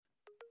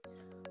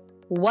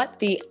What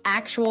the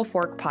Actual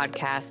Fork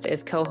podcast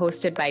is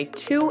co-hosted by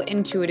two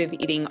intuitive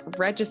eating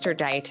registered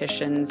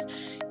dietitians,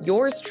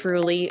 yours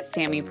truly,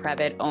 Sammy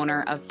Previtt,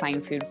 owner of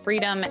Fine Food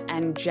Freedom,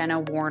 and Jenna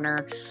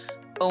Warner,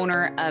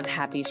 owner of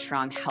Happy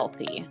Strong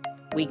Healthy.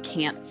 We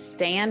can't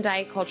stand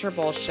diet culture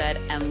bullshit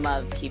and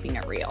love keeping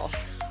it real.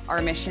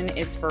 Our mission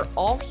is for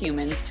all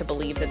humans to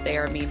believe that they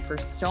are made for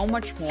so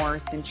much more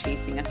than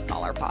chasing a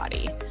smaller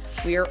body.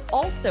 We are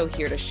also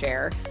here to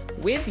share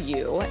with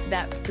you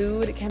that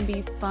food can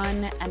be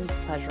fun and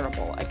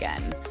pleasurable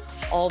again.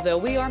 Although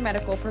we are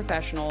medical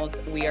professionals,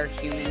 we are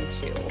human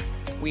too.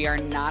 We are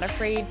not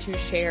afraid to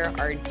share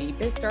our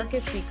deepest,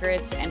 darkest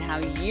secrets and how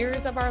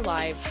years of our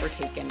lives were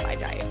taken by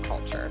diet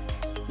culture.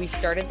 We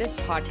started this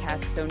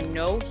podcast so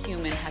no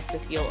human has to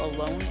feel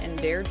alone in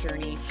their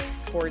journey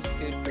towards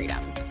food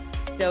freedom.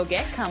 So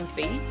get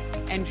comfy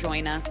and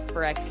join us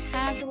for a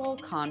casual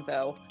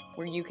convo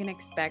where you can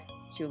expect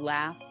to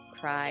laugh,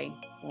 cry,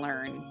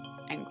 learn,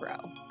 and grow.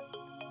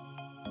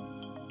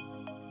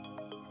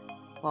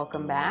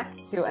 Welcome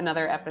back to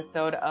another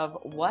episode of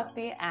What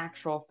the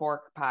Actual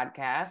Fork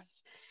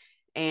podcast.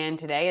 And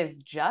today is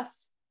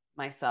just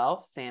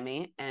myself,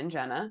 Sammy, and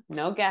Jenna.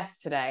 No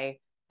guests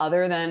today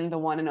other than the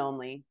one and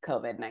only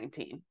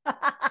COVID-19.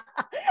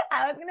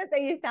 I was going to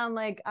say you sound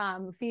like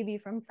Phoebe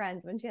from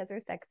Friends when she has her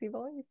sexy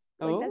voice.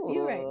 Like, that's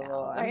you right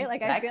now, right?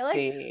 Like, sexy. I feel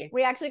like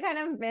we actually kind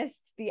of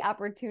missed the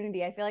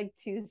opportunity. I feel like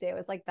Tuesday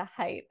was like the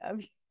height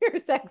of your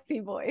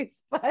sexy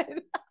voice, but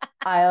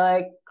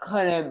I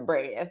couldn't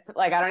breathe.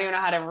 I don't even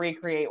know how to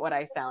recreate what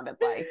I sounded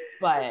like.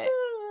 But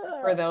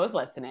for those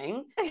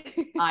listening,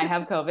 I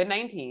have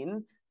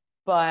COVID-19,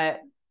 but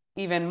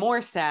even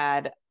more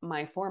sad,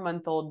 my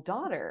 4-month-old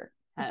daughter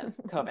has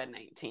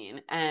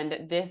COVID-19.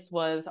 And this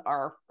was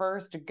our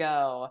first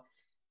go,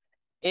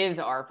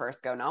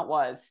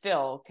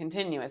 still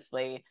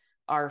continuously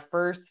our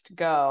first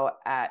go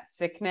at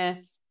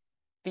sickness,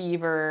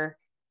 fever,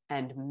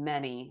 and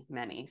many,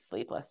 many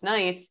sleepless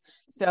nights.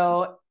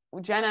 So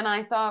Jenna and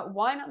I thought,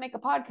 why not make a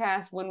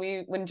podcast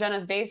when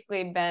Jenna's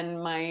basically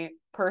been my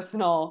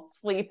personal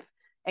sleep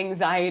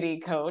anxiety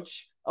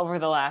coach over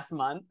the last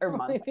month.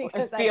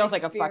 It feels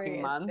like a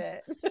fucking month.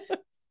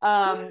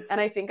 And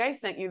I think I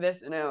sent you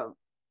this in a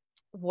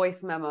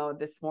voice memo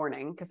this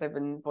morning because I've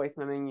been voice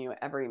memoing you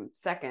every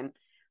second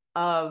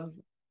of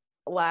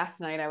last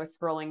night. I was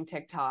scrolling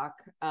TikTok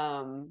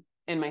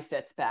in my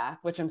sitz bath,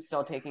 which I'm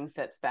still taking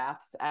sitz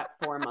baths at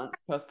 4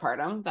 months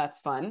postpartum. That's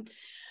fun.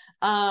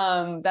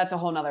 That's a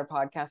whole nother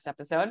podcast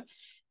episode.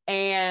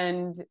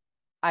 And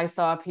I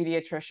saw a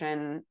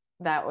pediatrician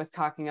that was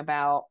talking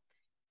about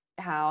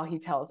how he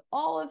tells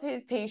all of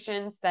his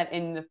patients that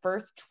in the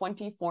first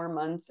 24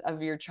 months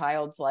of your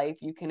child's life,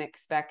 you can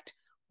expect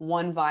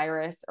one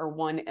virus or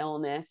one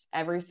illness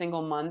every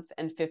single month.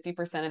 And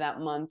 50% of that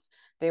month,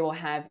 they will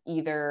have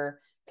either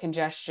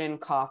congestion,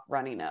 cough,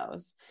 runny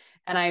nose.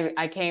 And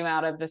I came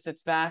out of the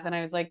sitz bath and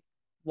I was like,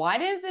 why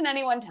doesn't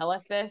anyone tell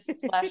us this?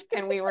 /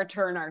 can we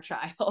return our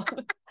child?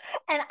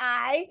 And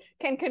I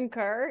can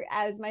concur,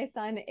 as my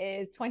son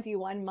is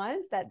 21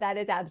 months, that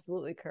is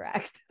absolutely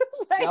correct.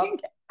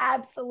 Yep.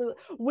 Absolutely.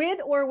 With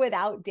or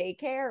without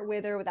daycare,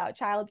 with or without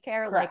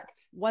childcare, correct.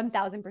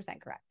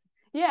 1000% correct.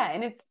 Yeah.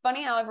 And it's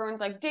funny how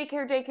everyone's like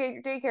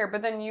daycare.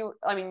 But then you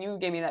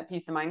gave me that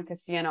peace of mind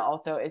because Sienna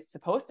also is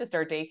supposed to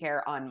start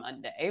daycare on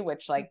Monday,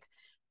 which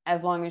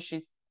as long as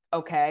she's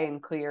okay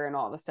and clear and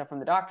all the stuff from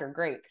the doctor,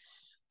 great.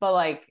 But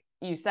like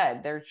you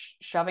said, they're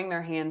shoving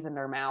their hands in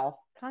their mouth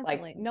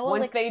constantly.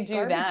 Once they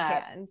do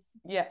that, cans.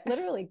 Yeah,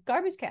 literally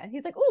garbage can.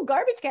 He's like, "Oh,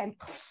 garbage can."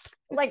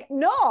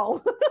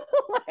 No.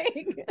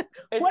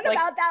 What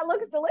about that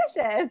looks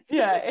delicious?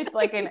 Yeah, it's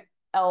like an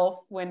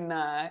elf when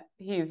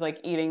he's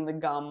eating the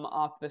gum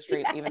off the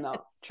street, yes. Even though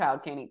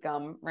child can't eat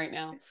gum right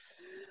now.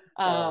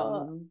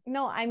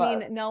 No, I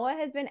mean, Noah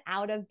has been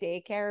out of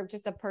daycare,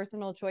 just a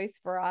personal choice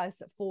for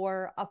us,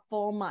 for a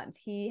full month.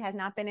 He has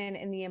not been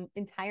in the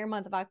entire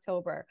month of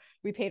October.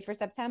 We paid for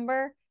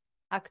September.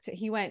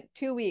 He went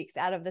 2 weeks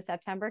out of the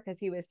September because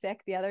he was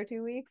sick the other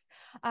 2 weeks.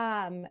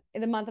 In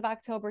the month of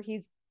October,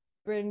 he's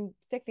been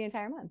sick the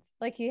entire month.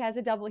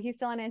 He's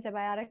still on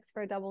antibiotics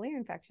for a double ear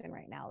infection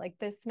right now.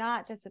 The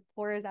snot just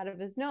pours out of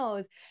his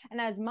nose.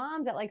 And as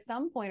moms at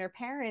some point, or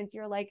parents,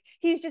 you're like,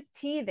 he's just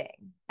teething.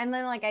 And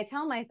then I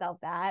tell myself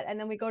that, and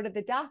then we go to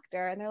the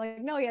doctor and they're like,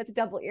 no, he has a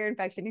double ear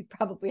infection. He's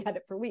probably had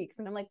it for weeks.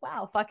 And I'm like,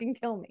 wow, fucking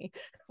kill me.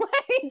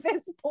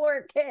 This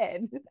poor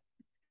kid.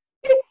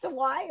 It's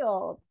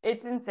wild.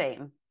 It's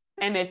insane.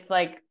 And it's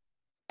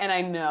and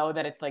I know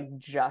that it's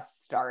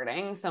just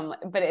starting.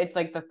 But it's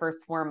the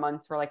first 4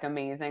 months were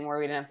amazing where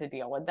we didn't have to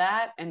deal with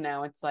that. And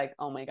now it's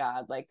oh my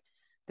God,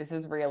 this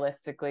is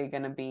realistically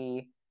going to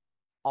be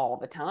all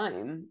the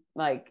time.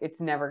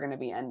 It's never going to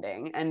be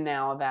ending. And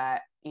now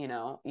that,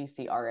 you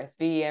see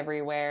RSV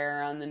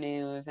everywhere on the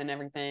news and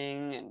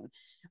everything. And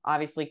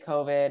obviously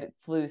COVID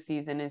flu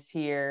season is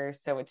here.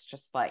 So it's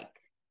just going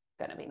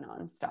to be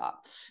nonstop.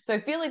 So I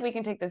feel we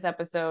can take this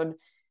episode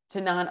to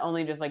not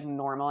only just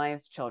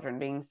normalize children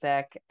being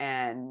sick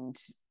and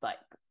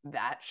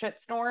that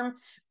shitstorm,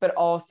 but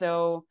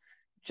also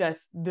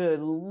just the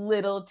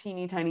little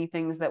teeny tiny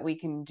things that we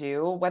can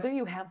do, whether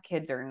you have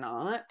kids or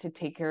not, to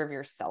take care of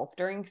yourself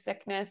during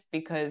sickness.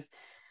 Because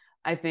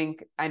I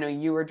know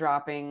you were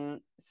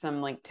dropping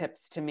some like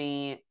tips to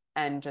me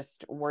and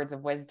just words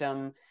of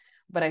wisdom,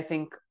 but I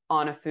think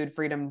on a food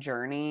freedom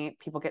journey,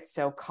 people get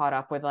so caught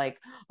up with like,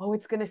 oh,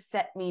 it's going to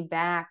set me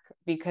back,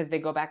 because they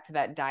go back to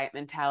that diet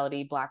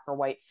mentality, black or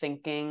white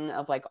thinking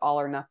of like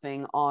all or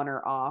nothing, on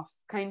or off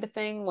kind of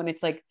thing, when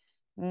it's like,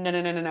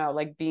 no.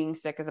 Like, being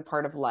sick is a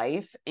part of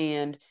life,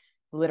 and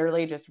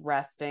literally just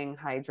resting,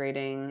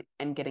 hydrating,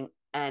 and getting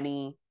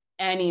any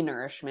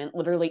nourishment,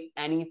 literally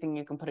anything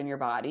you can put in your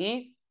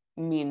body,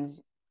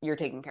 means you're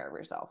taking care of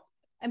yourself.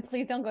 And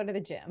please don't go to the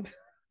gym.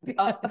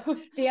 Because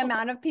the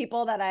amount of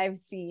people that I've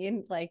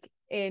seen like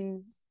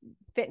in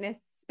fitness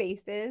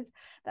spaces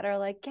that are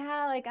like,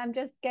 yeah, like I'm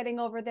just getting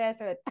over this,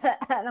 or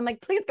and I'm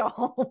like, please go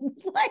home.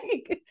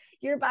 Like,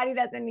 your body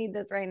doesn't need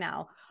this right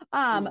now.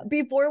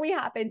 Before we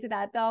hop into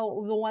that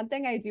though, the one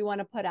thing I do want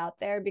to put out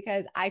there,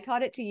 because I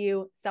taught it to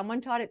you,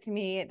 someone taught it to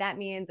me, that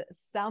means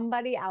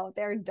somebody out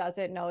there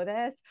doesn't know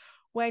this.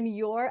 When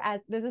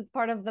this is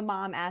part of the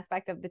mom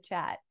aspect of the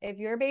chat, if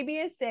your baby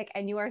is sick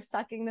and you are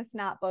sucking the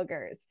snot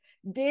boogers,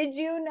 did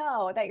you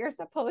know that you're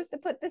supposed to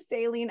put the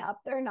saline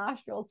up their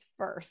nostrils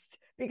first?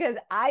 Because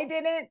I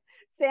didn't,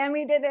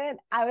 Sammy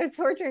didn't. I was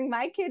torturing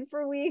my kid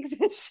for weeks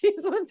and she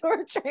was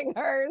torturing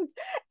hers.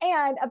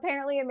 And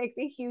apparently it makes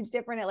a huge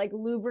difference. It like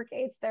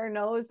lubricates their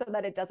nose so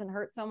that it doesn't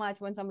hurt so much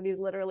when somebody's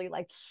literally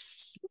like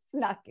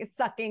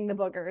sucking the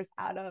boogers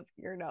out of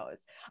your nose.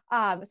 So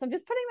I'm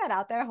just putting that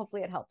out there.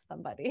 Hopefully it helps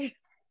somebody.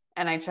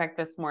 And I checked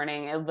this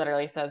morning, it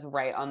literally says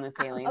right on the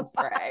saline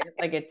spray,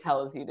 like it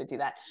tells you to do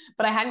that.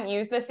 But I hadn't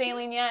used the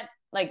saline yet,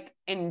 like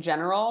in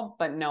general,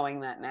 but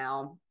knowing that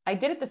now, I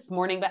did it this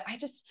morning, but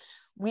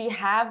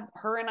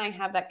her and I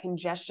have that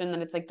congestion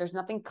that it's like, there's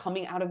nothing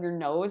coming out of your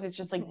nose. It's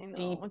just like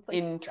deep, it's like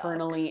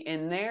internally stuck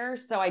in there.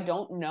 So I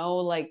don't know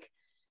like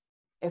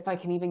if I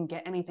can even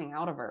get anything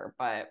out of her,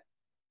 but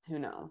who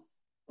knows?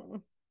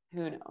 Who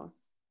knows?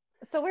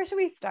 So where should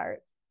we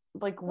start?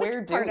 Like,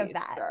 where do we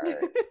start?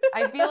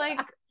 I feel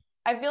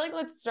like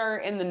let's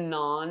start in the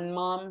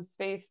non-mom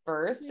space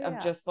first,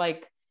 of just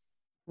like,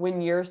 when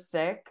you're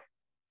sick,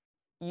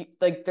 you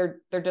like, there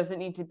doesn't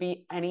need to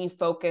be any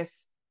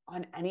focus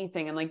on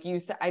anything. And like you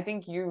said, I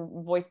think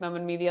you voice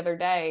memoed me the other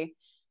day.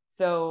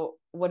 So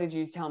what did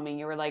you tell me?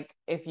 You were like,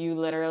 if you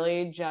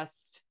literally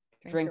just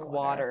drink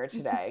water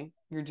today,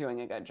 you're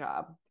doing a good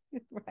job.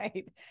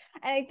 Right.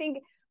 And I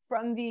think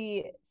from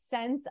the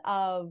sense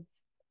of,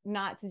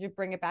 not to just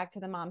bring it back to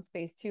the mom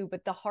space too,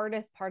 but the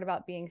hardest part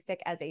about being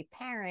sick as a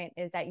parent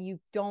is that you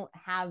don't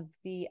have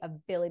the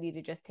ability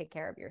to just take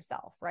care of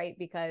yourself, right?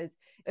 Because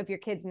if your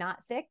kid's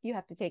not sick, you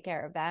have to take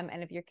care of them.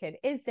 And if your kid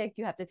is sick,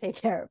 you have to take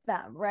care of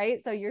them,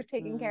 right? So you're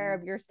taking care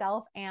of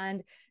yourself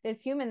and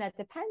this human that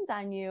depends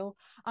on you,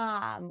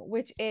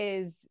 which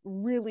is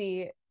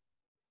really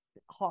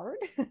hard,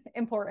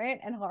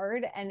 important and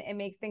hard, and it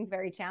makes things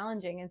very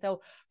challenging. And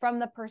so from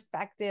the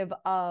perspective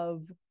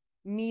of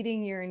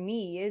meeting your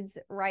needs,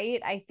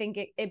 right, I think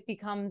it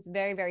becomes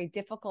very, very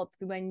difficult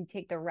when you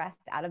take the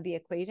rest out of the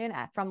equation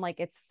from like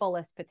its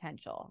fullest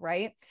potential,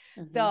 right?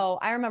 So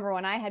I remember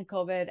when I had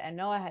COVID and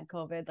Noah had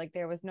COVID, like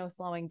there was no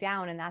slowing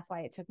down, and that's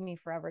why it took me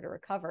forever to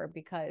recover,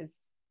 because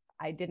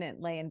I didn't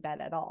lay in bed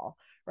at all,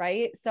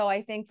 right? So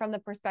I think from the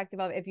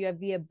perspective of, if you have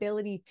the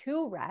ability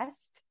to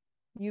rest,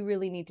 you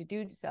really need to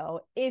do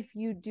so. If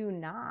you do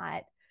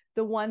not,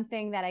 the one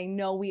thing that I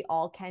know we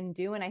all can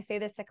do, and I say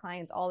this to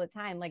clients all the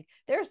time, like,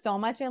 there's so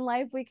much in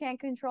life we can't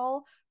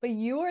control, but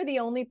you are the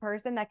only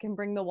person that can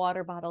bring the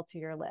water bottle to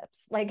your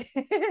lips. Like,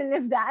 and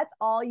if that's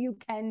all you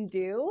can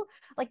do,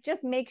 like,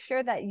 just make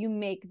sure that you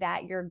make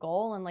that your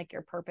goal and like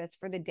your purpose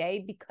for the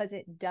day, because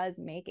it does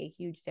make a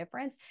huge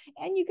difference.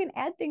 And you can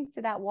add things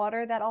to that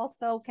water that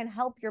also can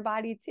help your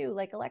body too,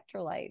 like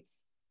electrolytes.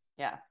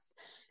 Yes.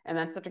 And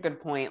that's such a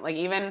good point. Like,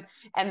 even,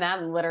 and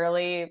that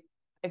literally,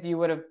 if you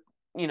would have,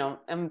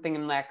 I'm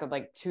thinking back of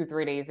like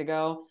 2-3 days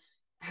ago,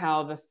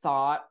 how the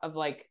thought of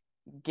like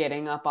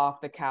getting up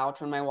off the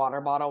couch when my water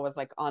bottle was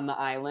like on the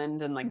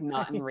island and like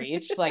not in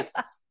reach, like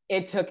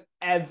it took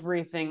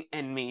everything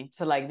in me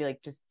to like be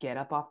like, just get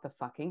up off the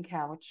fucking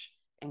couch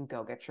and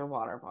go get your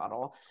water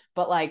bottle.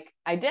 But like,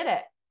 I did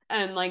it.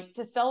 And like,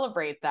 to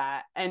celebrate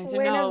that and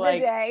to know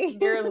like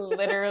you're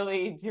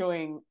literally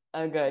doing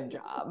a good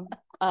job.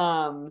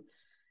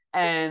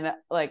 And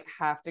like,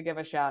 have to give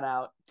a shout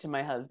out to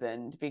my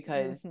husband,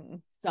 because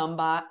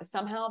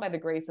somehow by the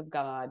grace of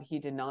God, he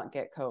did not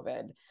get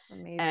COVID.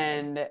 Amazing.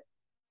 And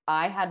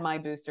I had my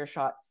booster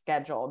shot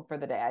scheduled for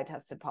the day I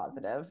tested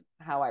positive.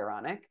 How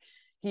ironic.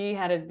 He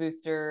had his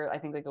booster, I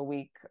think like a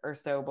week or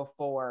so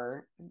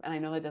before. And I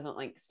know that doesn't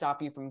like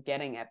stop you from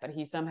getting it, but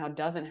he somehow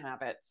doesn't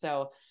have it.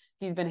 So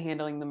he's been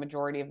handling the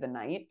majority of the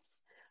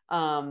nights.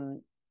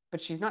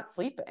 But she's not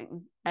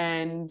sleeping.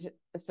 And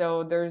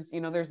so there's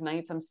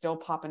nights I'm still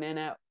popping in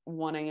at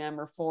 1 a.m.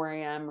 or 4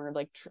 a.m. or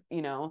like,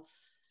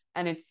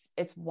 and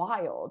it's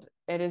wild.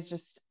 It is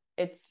just,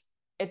 it's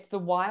the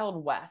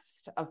Wild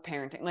West of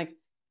parenting. Like,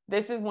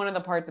 this is one of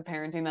the parts of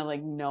parenting that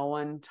like no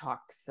one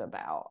talks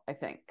about, I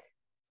think.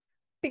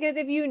 Because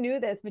if you knew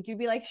this, would you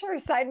be like, sure,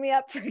 sign me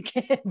up for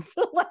kids?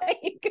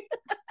 Like,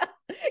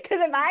 because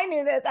if I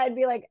knew this, I'd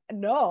be like,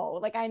 no,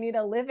 like I need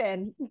to live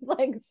in,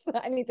 like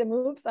I need to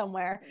move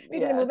somewhere. I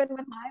need to move in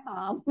with my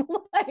mom.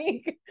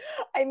 Like,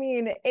 I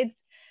mean,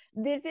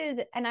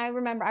 and I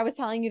remember I was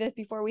telling you this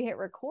before we hit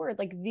record,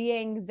 like the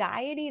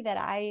anxiety that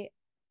I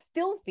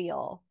still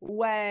feel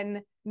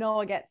when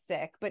Noah gets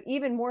sick, but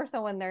even more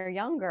so when they're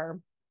younger,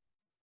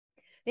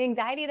 the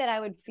anxiety that I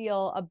would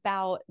feel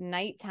about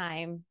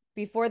nighttime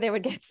before they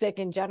would get sick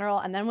in general.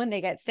 And then when they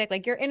get sick,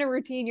 like you're in a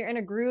routine, you're in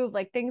a groove,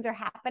 like things are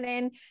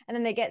happening. And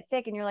then they get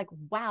sick and you're like,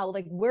 wow,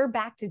 like we're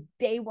back to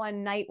day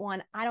one, night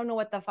one. I don't know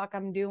what the fuck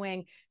I'm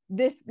doing.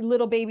 This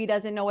little baby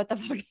doesn't know what the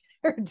fuck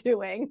they're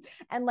doing.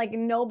 And like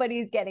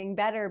nobody's getting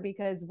better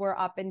because we're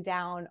up and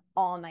down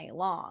all night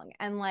long.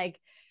 And like,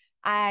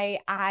 I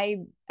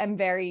am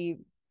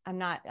I'm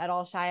not at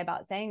all shy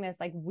about saying this.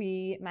 Like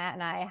Matt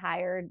and I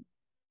hired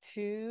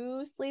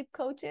 2 sleep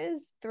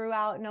coaches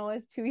throughout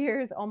Noah's 2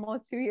 years,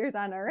 almost 2 years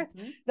on earth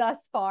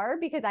thus far,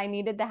 because I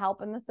needed the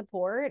help and the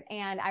support.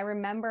 And I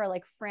remember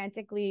like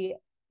frantically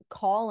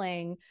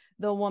calling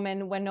the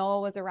woman when Noah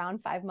was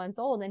around 5 months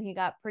old and he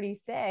got pretty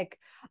sick.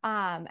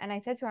 And I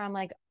said to her, I'm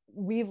like,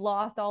 we've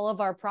lost all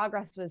of our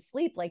progress with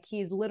sleep. Like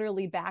he's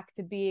literally back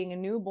to being a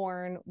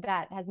newborn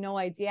that has no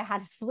idea how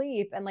to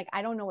sleep. And like,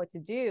 I don't know what to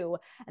do.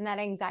 And that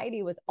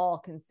anxiety was all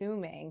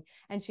consuming.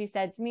 And she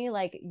said to me,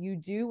 like, you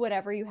do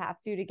whatever you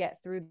have to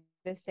get through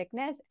this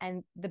sickness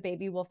and the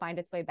baby will find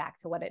its way back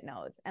to what it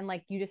knows. And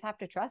like, you just have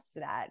to trust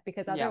that,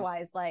 because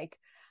otherwise, like,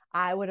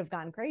 I would have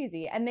gone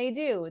crazy. And they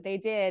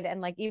did.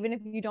 And like, even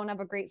if you don't have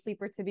a great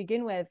sleeper to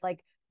begin with,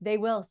 like they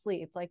will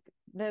sleep. Like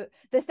the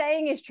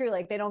saying is true.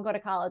 Like they don't go to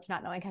college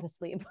not knowing how to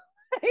sleep.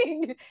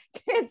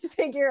 Kids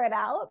figure it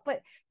out,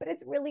 but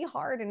it's really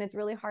hard. And it's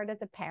really hard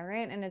as a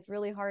parent. And it's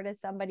really hard as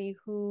somebody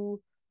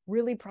who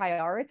really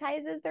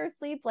prioritizes their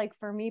sleep. Like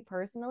for me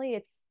personally,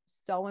 it's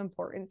so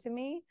important to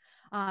me.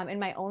 In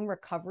my own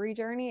recovery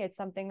journey, it's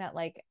something that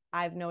like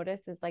I've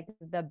noticed is like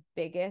the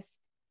biggest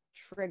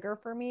trigger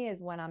for me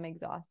is when I'm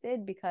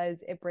exhausted,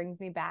 because it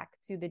brings me back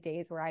to the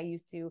days where I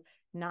used to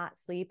not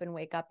sleep and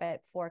wake up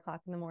at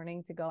 4:00 in the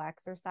morning to go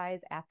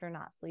exercise after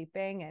not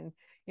sleeping. And,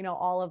 you know,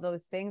 all of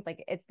those things,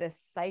 like it's this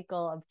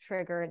cycle of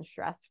trigger and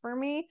stress for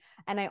me.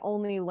 And I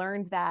only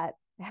learned that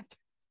after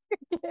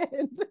a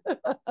kid.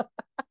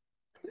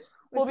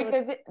 Well,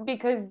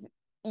 because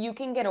you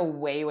can get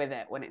away with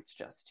it when it's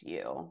just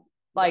you.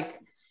 Like, yes.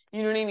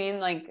 You know what I mean?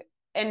 Like,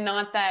 and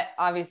not that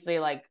obviously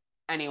like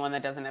anyone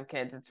that doesn't have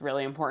kids, it's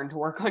really important to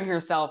work on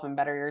yourself and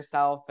better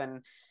yourself,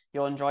 and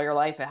you'll enjoy your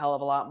life a hell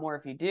of a lot more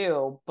if you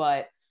do.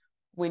 But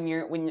when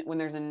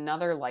there's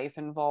another life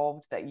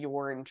involved that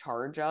you're in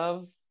charge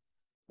of,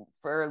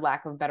 for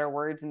lack of better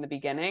words, in the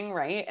beginning,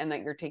 right? And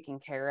that you're taking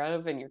care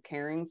of and you're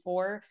caring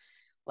for,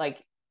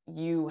 like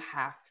you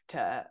have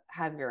to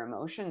have your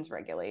emotions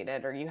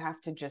regulated, or you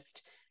have to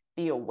just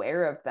be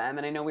aware of them.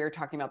 And I know we were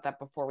talking about that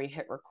before we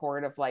hit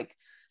record, of like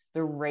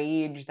the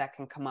rage that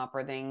can come up,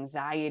 or the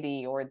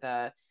anxiety, or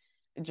the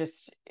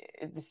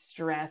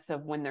stress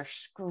of when they're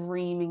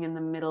screaming in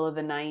the middle of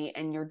the night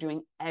and you're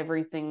doing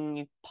everything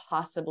you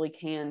possibly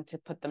can to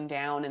put them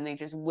down and they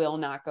just will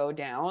not go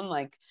down.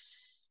 Like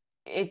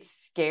it's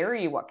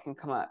scary what can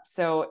come up.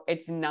 So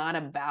it's not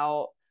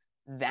about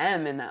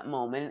them in that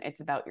moment.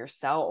 It's about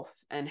yourself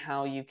and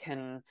how you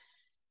can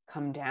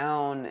come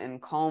down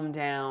and calm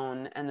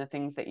down and the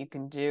things that you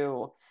can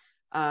do.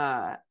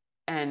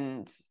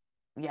 And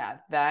yeah,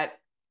 that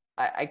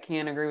I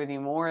can't agree with you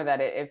more,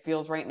 that it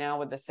feels right now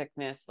with the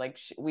sickness, like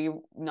we,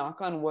 knock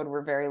on wood,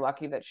 we're very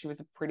lucky that she was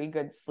a pretty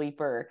good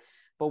sleeper,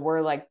 but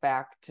we're like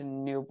back to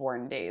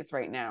newborn days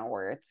right now,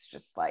 where it's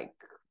just like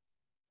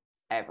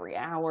every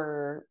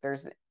hour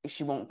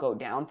she won't go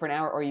down for an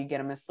hour, or you get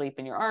him asleep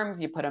in your arms,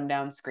 you put him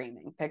down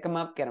screaming, pick him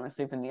up, get him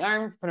asleep in the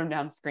arms, put him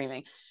down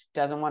screaming,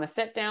 doesn't want to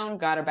sit down,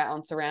 gotta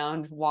bounce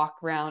around, walk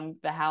around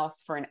the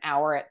house for an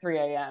hour at 3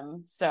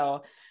 a.m.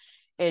 So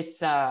it's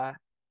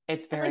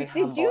very like,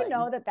 did you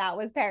know that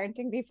was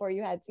parenting before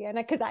you had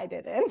Sienna? Because I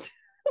didn't.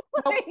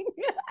 Like,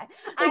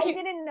 I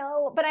didn't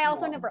know, but I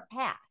also never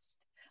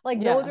asked.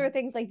 Like those are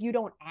things like you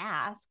don't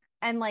ask.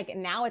 And like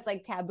now it's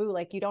like taboo.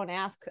 Like you don't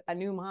ask a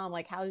new mom,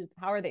 like how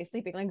are they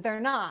sleeping? Like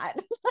they're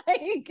not.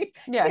 Like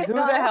yeah, who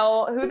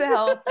the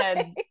hell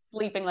said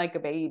sleeping like a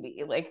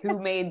baby? Like who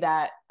made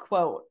that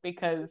quote?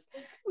 Because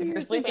if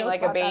you're sleeping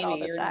like a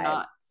baby, you're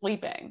not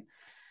sleeping.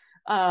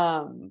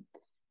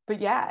 But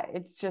yeah,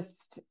 it's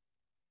just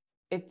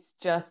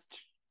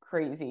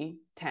crazy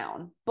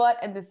town.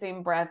 But at the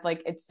same breath,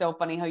 like it's so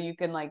funny how you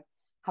can like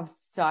have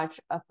such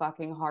a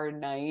fucking hard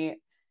night,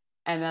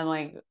 and then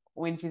like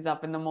when she's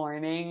up in the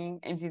morning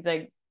and she's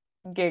like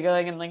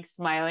giggling and like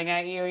smiling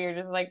at you, you're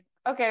just like,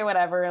 okay,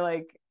 whatever,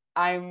 like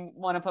I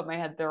want to put my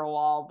head through a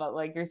wall, but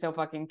like you're so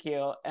fucking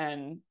cute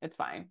and it's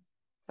fine.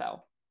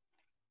 So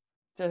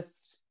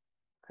just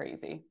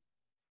crazy.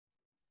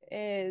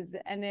 And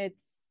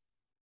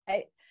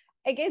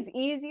it gets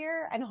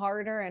easier and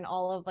harder in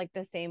all of like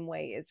the same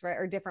ways, right?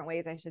 Or different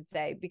ways, I should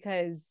say,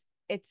 because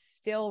it's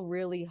still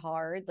really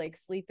hard. Like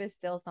sleep is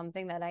still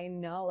something that I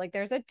know, like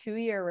there's a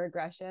 2-year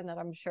regression that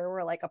I'm sure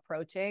we're like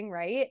approaching,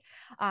 right?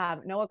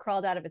 Noah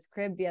crawled out of his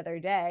crib the other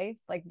day.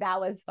 Like that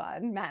was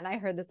fun. Matt and I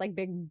heard this like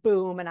big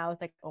boom and I was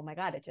like, oh my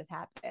God, it just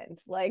happened.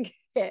 Like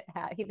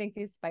he thinks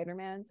he's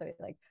Spider-Man. So he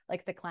like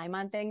likes to climb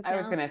on things now. I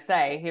was going to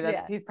say,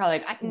 he's probably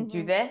like, I can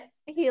do this.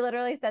 He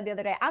literally said the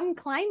other day, I'm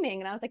climbing.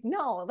 And I was like,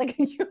 no, like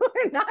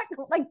you're not,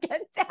 like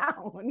get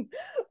down.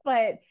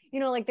 But,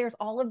 like there's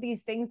all of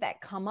these things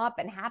that come up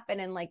and happen.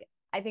 And like,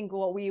 I think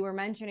what we were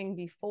mentioning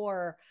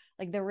before,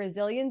 like the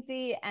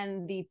resiliency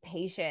and the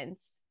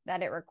patience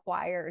that it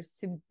requires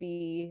to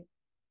be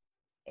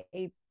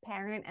a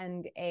parent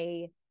and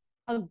a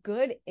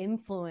good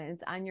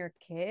influence on your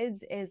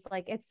kids is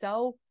like, it's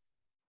so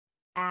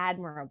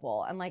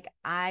admirable. And like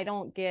I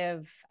didn't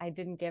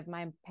give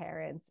my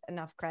parents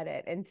enough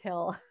credit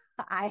until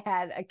I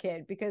had a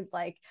kid, because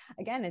like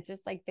again, it's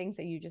just like things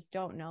that you just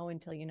don't know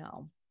until you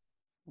know.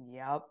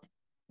 Yep.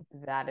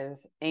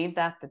 Ain't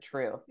that the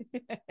truth?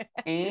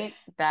 Ain't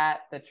that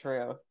the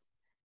truth?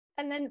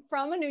 And then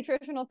from a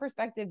nutritional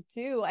perspective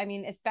too, I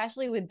mean,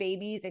 especially with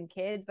babies and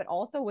kids, but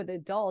also with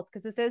adults,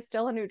 because this is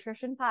still a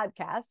nutrition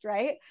podcast,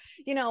 right?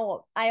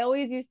 I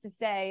always used to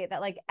say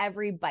that like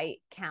every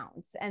bite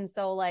counts. And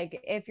so like,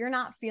 if you're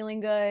not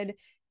feeling good,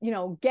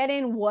 get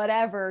in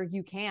whatever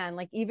you can,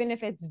 like, even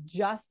if it's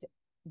just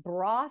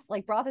broth,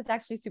 like broth is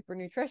actually super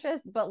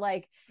nutritious, but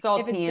like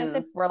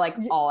saltines were like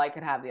all I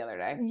could have the other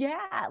day.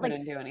 Yeah, like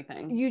didn't do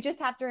anything. You just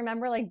have to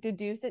remember, like,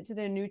 deduce it to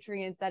the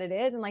nutrients that it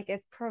is, and like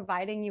it's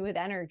providing you with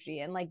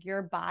energy. And like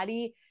your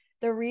body,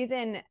 the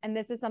reason, and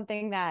this is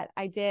something that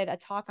I did a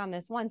talk on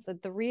this once,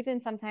 that the reason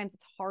sometimes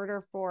it's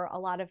harder for a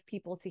lot of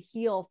people to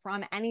heal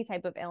from any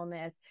type of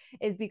illness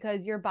is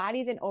because your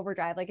body's in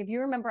overdrive. Like if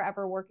you remember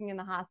ever working in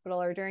the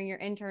hospital or during your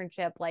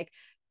internship, like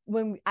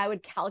when I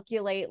would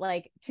calculate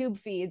like tube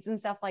feeds and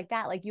stuff like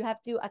that, like you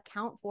have to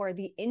account for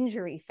the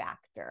injury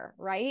factor,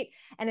 right?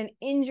 And an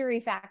injury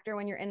factor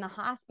when you're in the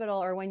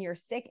hospital or when you're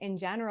sick in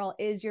general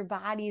is your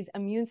body's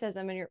immune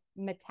system and your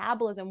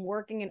metabolism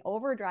working in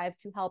overdrive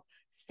to help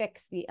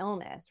fix the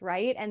illness,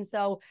 right? And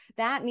so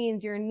that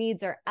means your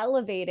needs are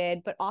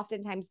elevated, but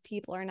oftentimes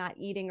people are not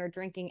eating or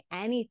drinking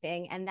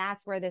anything. And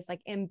that's where this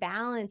like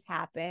imbalance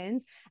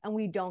happens and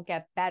we don't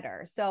get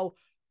better. So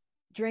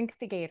drink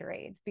the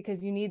Gatorade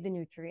because you need the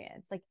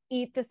nutrients, like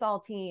eat the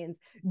saltines,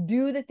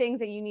 do the things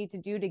that you need to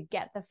do to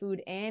get the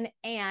food in.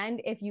 And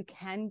if you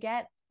can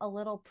get a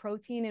little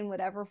protein in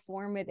whatever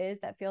form it is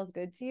that feels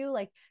good to you,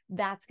 like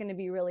that's going to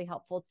be really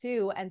helpful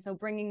too. And so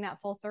bringing that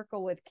full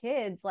circle with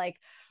kids, like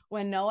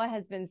when Noah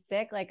has been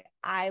sick, like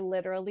I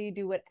literally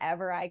do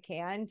whatever I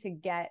can to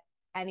get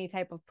any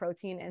type of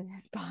protein in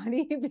his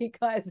body,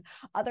 because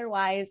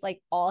otherwise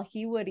like all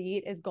he would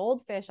eat is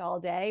goldfish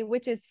all day,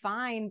 which is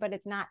fine, but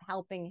it's not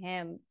helping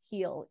him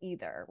heal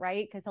either,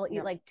 right? Because he'll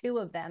eat like 2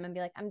 of them and be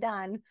like, I'm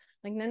done.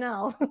 Like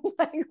no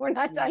like we're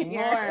not done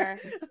here.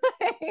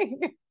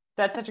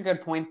 That's such a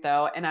good point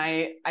though. And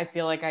I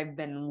feel like I've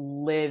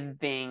been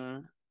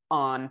living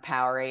on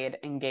Powerade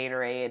and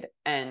Gatorade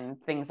and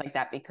things like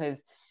that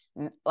because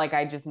like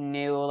I just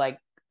knew like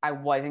I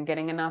wasn't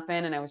getting enough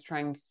in and I was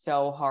trying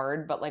so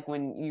hard. But like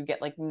when you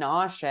get like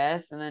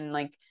nauseous and then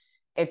like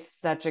it's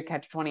such a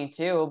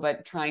catch-22,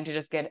 but trying to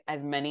just get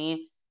as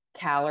many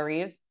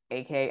calories,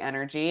 aka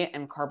energy,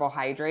 and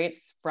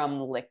carbohydrates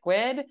from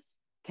liquid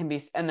can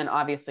be, and then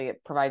obviously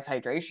it provides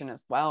hydration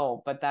as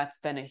well. But that's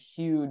been a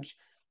huge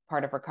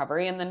part of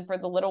recovery. And then for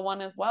the little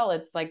one as well,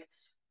 it's like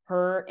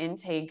her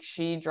intake,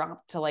 she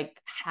dropped to like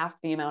half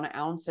the amount of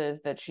ounces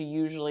that she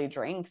usually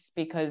drinks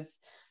because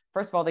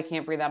first of all, they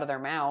can't breathe out of their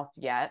mouth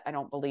yet. I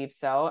don't believe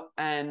so.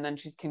 And then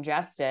she's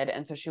congested.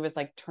 And so she was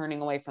like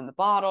turning away from the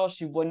bottle.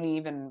 She wouldn't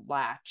even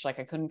latch. Like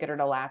I couldn't get her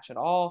to latch at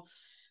all.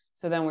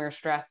 So then we were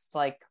stressed,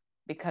 like,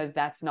 because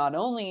that's not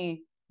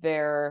only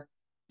their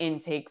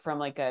intake from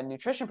like a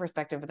nutrition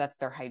perspective, but that's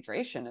their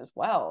hydration as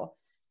well.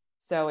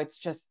 So it's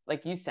just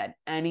like you said,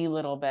 any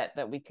little bit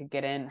that we could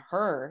get in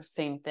her,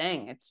 same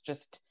thing. It's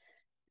just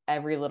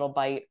every little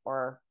bite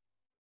or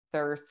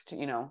thirst,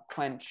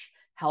 quench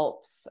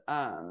helps.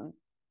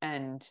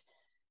 And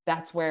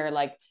that's where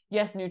like,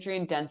 yes,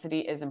 nutrient density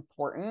is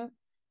important,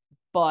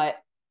 but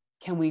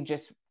can we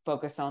just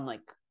focus on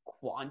like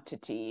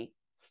quantity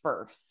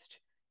first?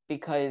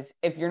 Because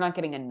if you're not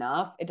getting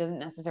enough, it doesn't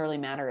necessarily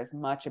matter as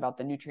much about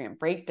the nutrient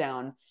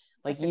breakdown.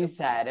 Like you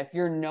said, if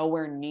you're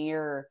nowhere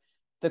near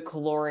the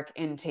caloric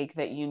intake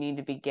that you need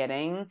to be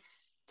getting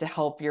to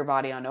help your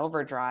body on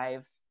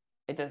overdrive,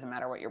 it doesn't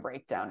matter what your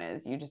breakdown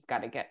is. You just got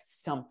to get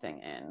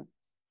something in.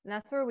 And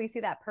that's where we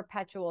see that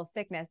perpetual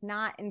sickness,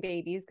 not in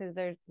babies because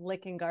they're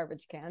licking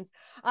garbage cans,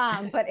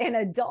 but in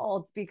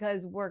adults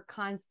because we're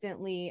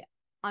constantly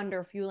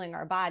under fueling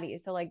our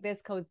bodies. So like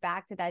this goes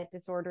back to that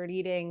disordered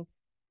eating,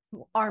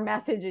 our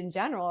message in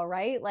general,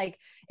 right? Like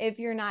if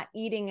you're not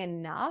eating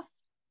enough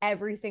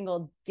every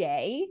single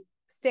day,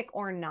 sick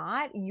or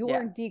not,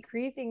 you're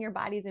decreasing your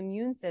body's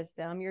immune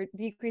system. You're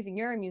decreasing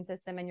your immune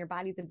system and your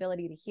body's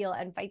ability to heal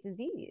and fight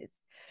disease.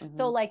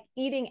 So like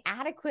eating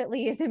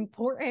adequately is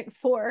important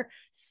for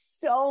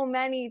so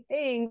many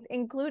things,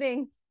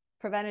 including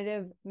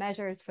preventative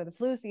measures for the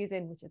flu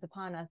season, which is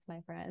upon us,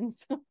 my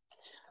friends.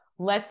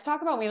 Let's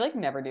talk about, we like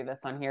never do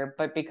this on here,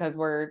 but because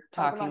we're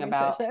talking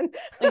about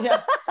nutrition.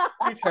 Yeah,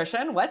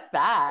 nutrition. What's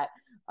that?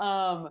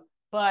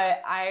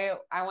 But I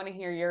want to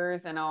hear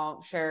yours, and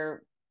I'll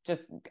share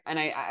just, and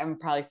I'm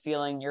probably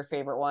stealing your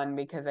favorite one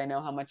because I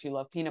know how much you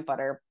love peanut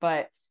butter.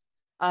 But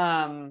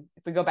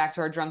if we go back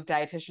to our drunk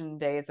dietitian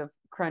days of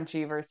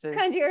crunchy versus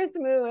crunchy or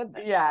smooth.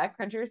 Yeah,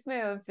 crunchy or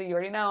smooth. So you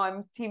already know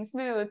I'm team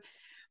smooth.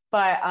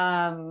 But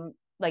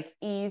like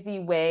easy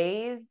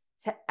ways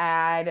to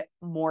add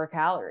more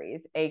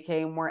calories,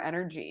 aka more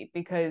energy,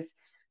 because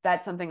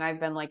that's something I've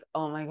been like,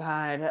 oh my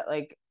God,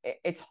 like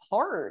it's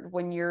hard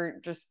when you're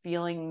just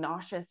feeling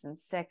nauseous and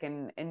sick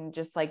and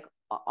just like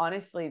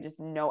honestly just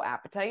no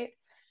appetite.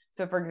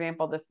 So for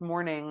example, this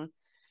morning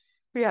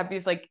we have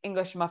these like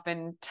English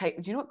muffin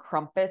type. Do you know what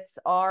crumpets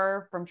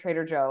are from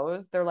Trader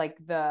Joe's? They're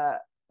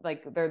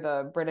they're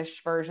the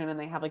British version, and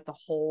they have like the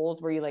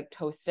holes where you like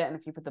toast it, and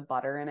if you put the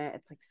butter in it,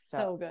 it's like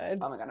so good.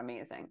 Oh my God,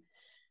 amazing.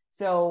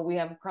 So we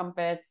have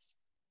crumpets,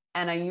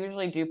 and I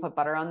usually do put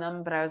butter on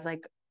them, but I was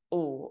like,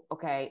 oh,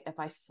 okay, if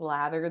I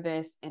slather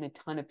this in a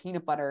ton of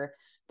peanut butter,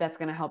 that's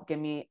going to help give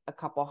me a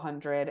couple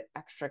hundred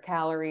extra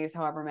calories,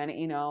 however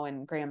many,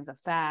 and grams of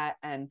fat,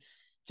 and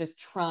just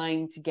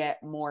trying to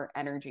get more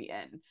energy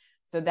in.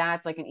 So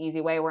that's like an easy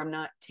way where I'm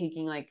not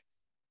taking like,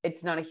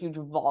 it's not a huge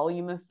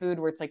volume of food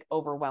where it's like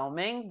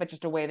overwhelming, but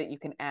just a way that you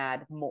can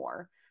add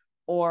more.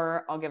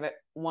 Or I'll give it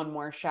one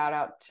more shout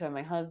out to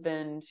my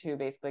husband, who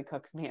basically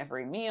cooks me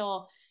every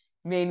meal,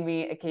 made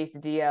me a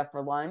quesadilla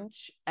for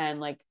lunch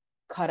and like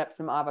cut up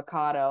some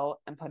avocado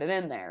and put it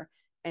in there.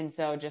 And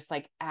so just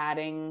like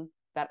adding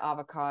that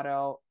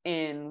avocado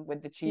in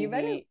with the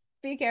cheesy.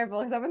 Be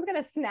careful, someone's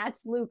gonna snatch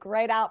Luke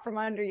right out from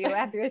under you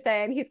after you're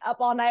saying he's up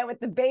all night with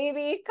the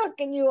baby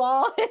cooking you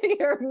all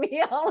your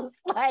meals.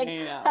 Like,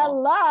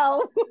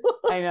 hello.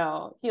 I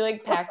know. He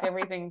like packed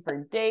everything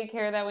for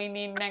daycare that we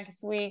need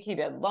next week. He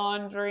did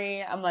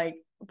laundry. I'm like,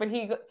 but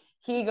he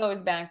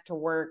goes back to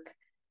work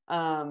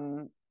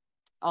on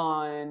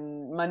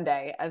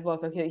Monday as well.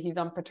 So he's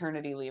on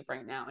paternity leave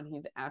right now, and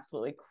he's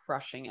absolutely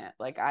crushing it.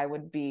 Like I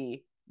would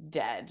be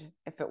dead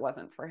if it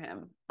wasn't for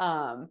him.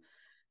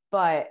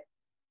 But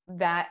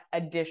that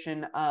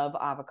addition of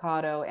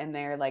avocado in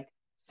there, like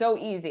so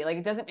easy. Like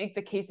it doesn't make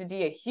the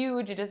quesadilla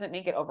huge. It doesn't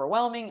make it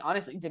overwhelming.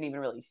 Honestly, didn't even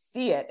really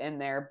see it in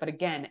there. But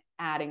again,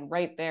 adding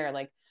right there,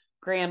 like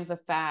grams of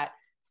fat,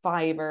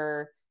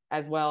 fiber,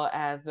 as well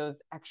as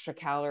those extra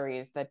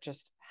calories that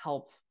just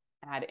help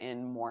add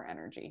in more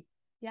energy.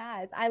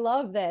 Yes, I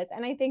love this.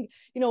 And I think,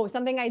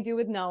 something I do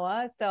with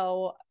Noah.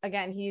 So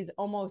again, he's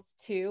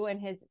almost 2 and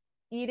his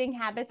eating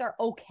habits are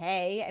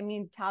okay. I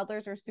mean,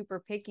 toddlers are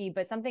super picky,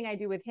 but something I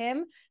do with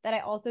him that I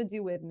also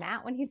do with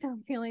Matt when he's not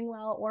feeling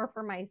well, or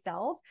for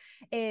myself,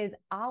 is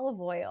olive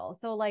oil.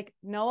 So like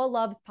Noah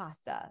loves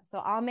pasta. So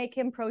I'll make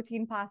him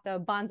protein pasta,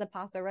 banza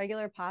pasta,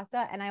 regular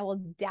pasta, and I will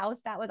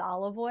douse that with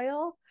olive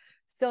oil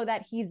so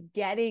that he's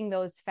getting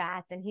those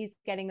fats and he's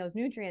getting those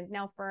nutrients.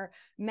 Now for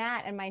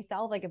Matt and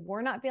myself, like if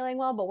we're not feeling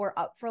well, but we're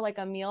up for like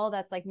a meal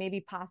that's like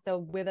maybe pasta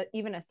with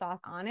even a sauce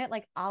on it,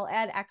 like I'll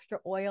add extra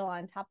oil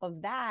on top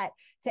of that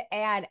to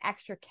add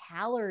extra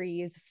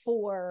calories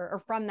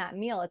from that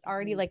meal. It's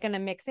already like going to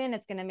mix in.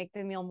 It's going to make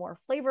the meal more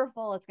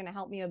flavorful. It's going to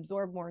help me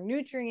absorb more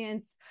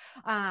nutrients.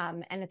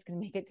 And it's going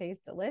to make it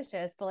taste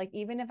delicious. But like,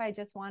 even if I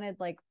just wanted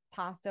like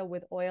pasta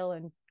with oil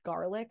and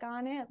garlic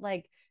on it,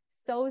 like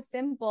so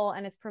simple,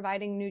 and it's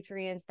providing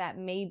nutrients that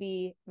I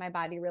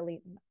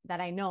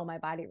know my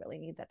body really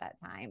needs at that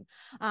time.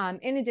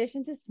 In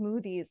addition to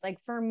smoothies, like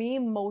for me,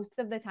 most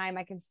of the time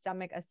I can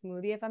stomach a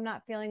smoothie if I'm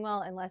not feeling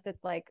well, unless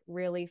it's like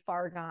really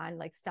far gone,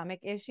 like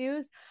stomach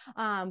issues.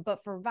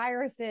 But for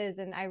viruses,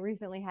 and I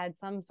recently had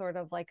some sort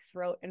of like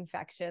throat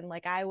infection,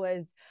 like I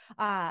was,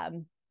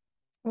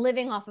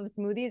 living off of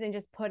smoothies and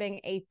just putting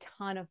a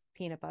ton of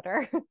peanut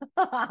butter,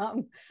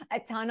 a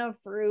ton of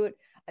fruit,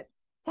 a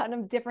ton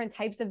of different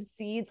types of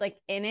seeds like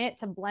in it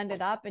to blend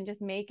it up and just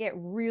make it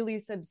really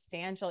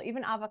substantial.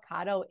 Even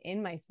avocado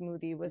in my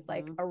smoothie was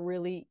like a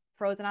really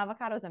frozen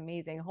avocado is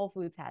amazing. Whole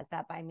Foods has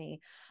that by me.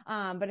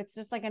 But it's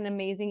just like an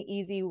amazing,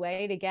 easy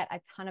way to get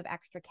a ton of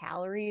extra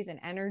calories and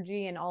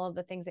energy and all of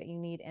the things that you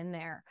need in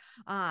there.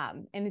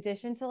 In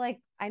addition to like,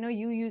 I know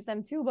you use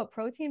them too, but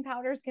protein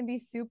powders can be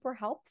super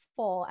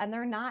helpful, and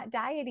they're not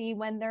diety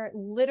when they're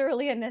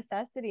literally a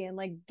necessity and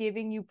like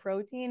giving you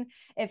protein.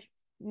 If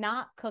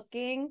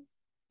cooking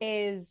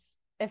is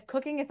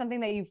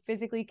something that you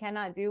physically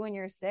cannot do when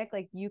you're sick,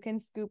 like you can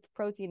scoop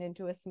protein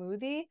into a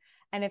smoothie.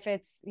 And if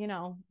it's,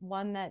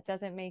 one that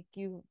if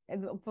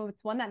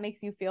it's one that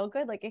makes you feel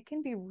good, like it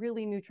can be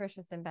really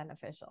nutritious and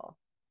beneficial.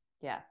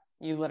 Yes.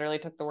 You literally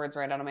took the words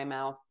right out of my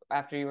mouth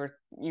after you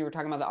were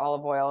talking about the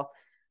olive oil.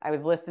 I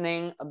was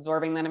listening,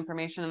 absorbing that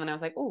information, and then I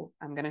was like, oh,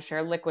 I'm going to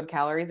share liquid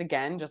calories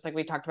again, just like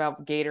we talked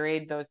about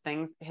Gatorade, those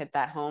things hit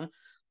that home,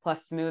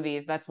 plus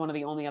smoothies. That's one of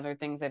the only other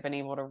things I've been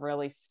able to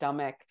really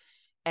stomach.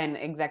 And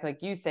exactly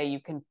like you say,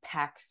 you can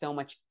pack so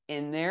much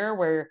in there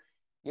where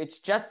it's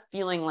just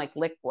feeling like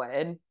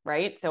liquid,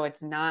 right? So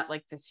it's not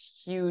like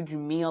this huge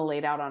meal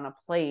laid out on a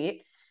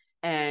plate,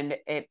 and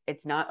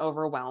it's not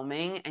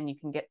overwhelming, and you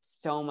can get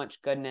so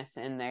much goodness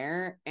in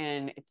there,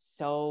 and it's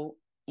so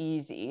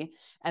easy.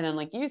 And then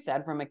like you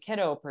said, from a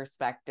kiddo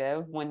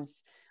perspective,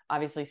 once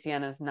obviously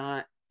Sienna's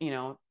not,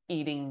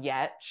 eating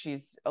yet,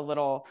 she's a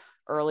little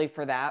early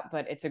for that,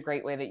 but it's a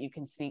great way that you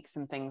can sneak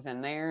some things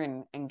in there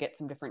and get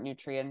some different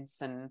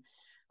nutrients and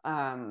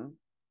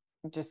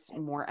just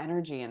more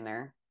energy in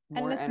there.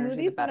 And More the energy, smoothie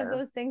the is one of better.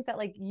 those things that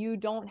like you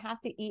don't have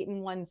to eat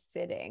in one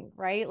sitting,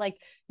 right? Like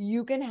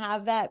you can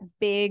have that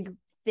big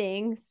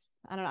things.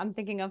 I don't know. I'm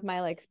thinking of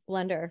my like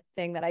blender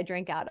thing that I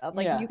drink out of.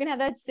 Like you can have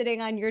that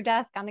sitting on your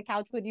desk on the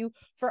couch with you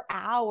for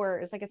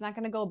hours. Like it's not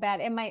going to go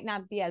bad. It might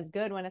not be as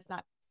good when it's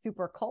not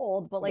super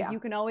cold, but like you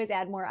can always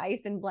add more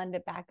ice and blend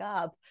it back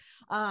up.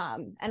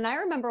 And I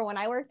remember when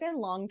I worked in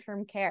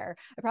long-term care,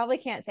 I probably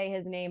can't say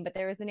his name, but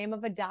there was the name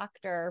of a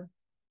doctor,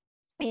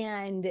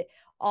 and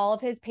all of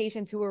his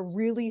patients who were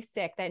really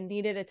sick that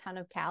needed a ton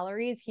of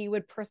calories, he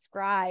would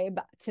prescribe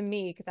to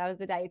me, because I was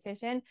the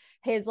dietitian,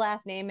 his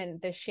last name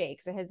and the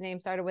shake. So his name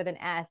started with an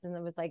S, and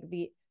it was like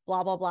the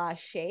blah blah blah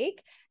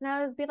shake. And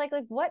I would be like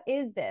what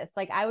is this?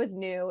 Like I was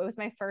new, it was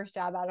my first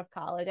job out of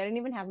college, I didn't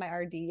even have my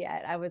RD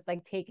yet, I was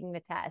like taking the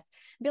test.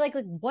 I'd be like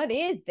what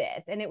is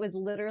this? And it was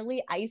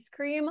literally ice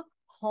cream,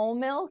 whole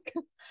milk,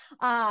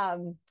 a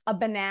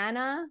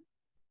banana,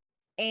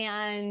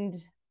 and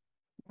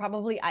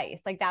probably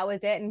ice. Like that was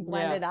it, and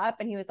blend it up.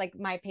 And he was like,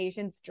 my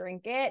patients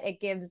drink it. It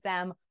gives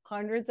them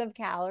hundreds of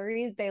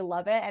calories. They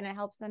love it, and it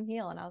helps them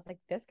heal. And I was like,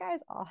 this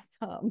guy's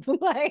awesome.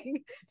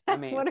 Like that's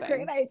amazing. What a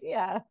great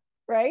idea.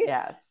 Right?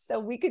 Yes. So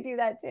we could do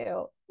that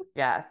too.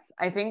 Yes.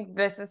 I think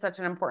this is such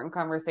an important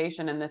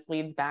conversation. And this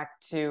leads back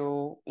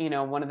to,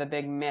 one of the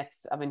big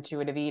myths of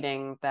intuitive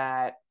eating,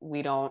 that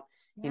we don't,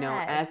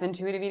 as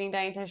intuitive eating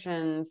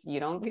dietitians, you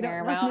don't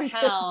care about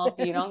health,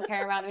 you don't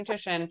care about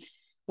nutrition.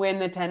 When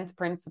the 10th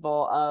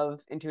principle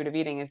of intuitive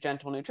eating is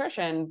gentle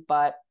nutrition.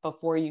 But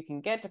before you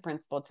can get to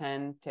principle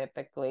 10,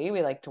 typically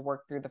we like to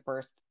work through the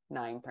first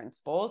 9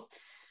 principles.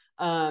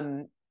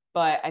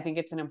 But I think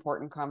it's an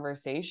important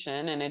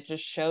conversation, and it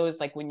just shows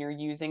like when you're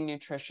using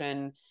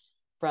nutrition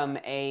from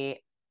a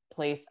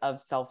place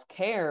of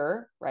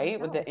self-care, right?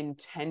 With the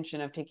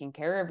intention of taking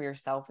care of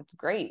yourself, it's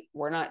great.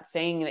 We're not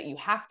saying that you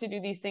have to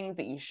do these things,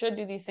 that you should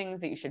do these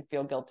things, that you should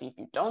feel guilty if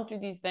you don't do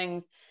these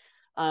things.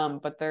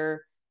 But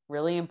they're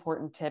really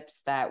important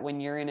tips that when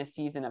you're in a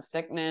season of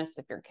sickness,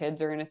 if your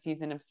kids are in a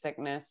season of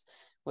sickness,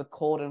 with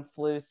cold and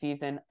flu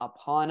season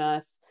upon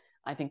us,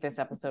 I think this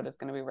episode is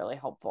going to be really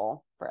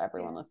helpful for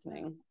everyone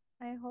listening.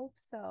 I hope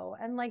so.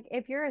 And like,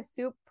 if you're a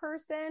soup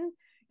person,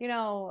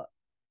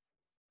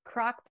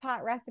 crock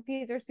pot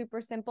recipes are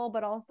super simple,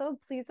 but also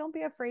please don't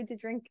be afraid to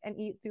drink and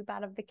eat soup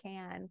out of the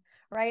can,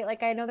 right?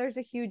 Like I know there's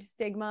a huge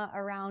stigma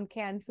around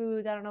canned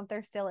foods. I don't know if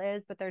there still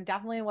is, but there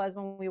definitely was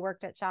when we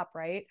worked at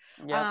ShopRite.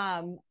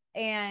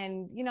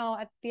 And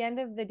at the end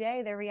of the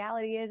day, the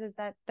reality is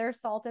that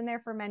there's salt in there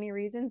for many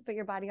reasons, but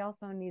your body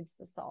also needs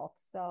the salt.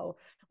 So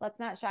let's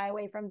not shy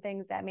away from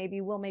things that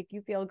maybe will make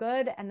you feel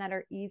good and that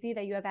are easy,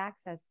 that you have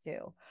access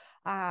to.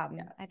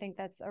 I think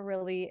that's a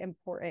really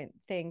important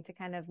thing to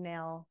kind of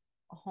nail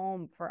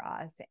home for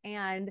us.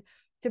 And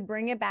to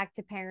bring it back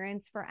to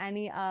parents, for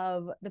any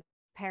of the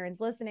parents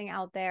listening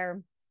out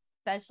there,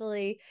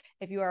 especially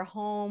if you are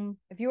home,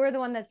 if you are the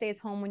one that stays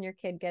home when your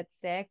kid gets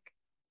sick,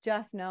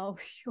 just know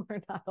you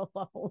are not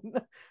alone.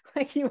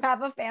 Like you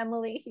have a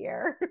family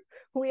here.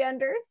 We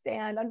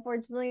understand.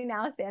 Unfortunately,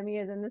 now Sammy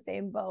is in the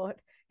same boat.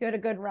 You had a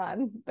good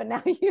run, but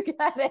now you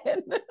get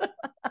it.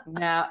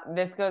 Now,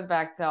 this goes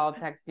back to, I'll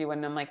text you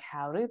when I'm like,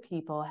 how do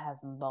people have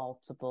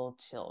multiple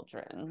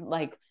children?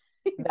 Like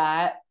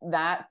that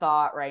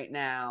thought right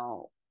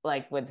now,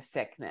 like with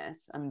sickness,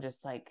 I'm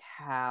just like,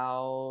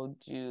 how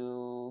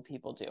do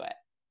people do it?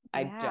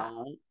 I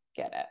don't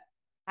get it.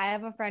 I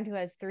have a friend who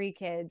has 3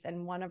 kids,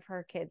 and one of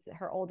her kids,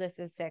 her oldest,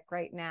 is sick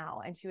right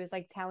now. And she was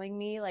like telling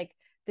me like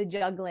the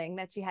juggling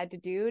that she had to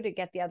do to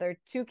get the other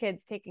 2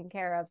 kids taken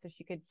care of so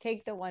she could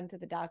take the one to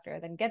the doctor,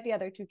 then get the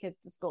other 2 kids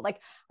to school.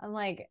 Like, I'm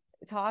like,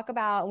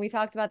 and we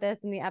talked about this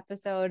in the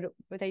episode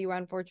that you were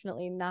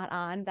unfortunately not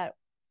on, that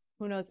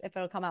who knows if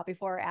it'll come out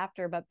before or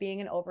after, but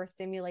being an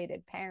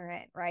overstimulated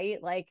parent,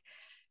 right? Like,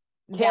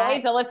 can't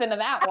wait to listen to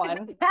that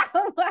one.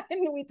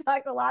 We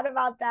talked a lot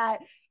about that.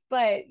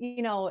 But,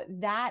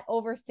 that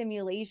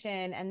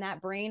overstimulation and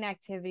that brain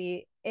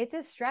activity, it's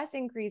a stress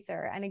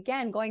increaser. And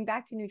again, going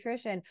back to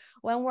nutrition,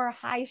 when we're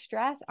high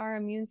stress, our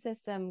immune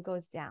system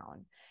goes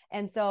down.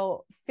 And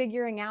so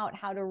figuring out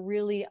how to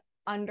really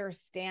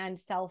understand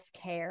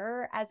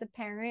self-care as a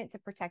parent to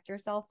protect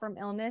yourself from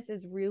illness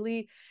is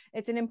really,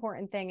 it's an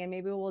important thing. And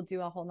maybe we'll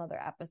do a whole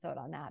nother episode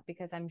on that,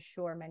 because I'm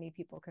sure many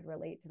people could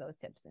relate to those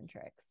tips and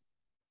tricks.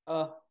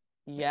 Oh,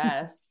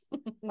 Yes.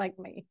 Like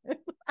me.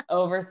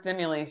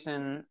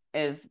 Overstimulation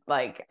is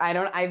like,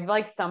 I've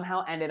like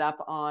somehow ended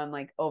up on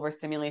like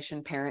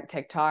overstimulation parent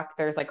TikTok.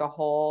 There's like a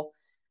whole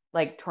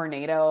like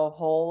tornado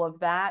hole of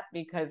that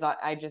because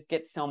I just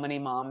get so many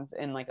moms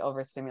in like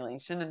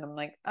overstimulation, and I'm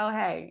like, oh,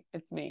 hey,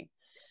 it's me.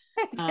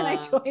 Can I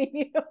join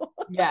you?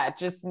 Yeah,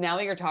 just now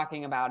that you're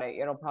talking about it,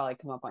 it'll probably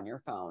come up on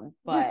your phone.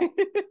 But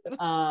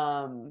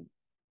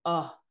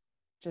oh,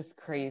 just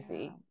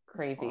crazy,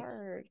 crazy.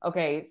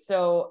 Okay,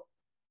 so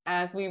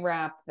as we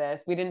wrap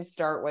this, we didn't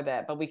start with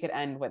it, but we could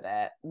end with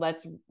it.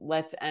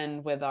 Let's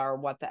end with our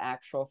what the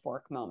actual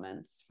fork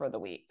moments for the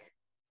week.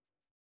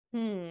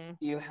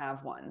 You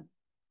have one.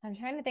 I'm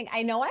trying to think.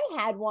 I know I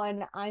had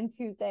one on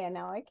Tuesday and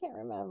now I can't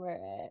remember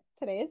it.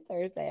 Today is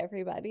Thursday,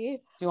 everybody.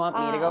 Do you want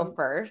me to go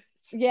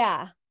first?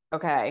 Yeah.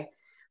 Okay.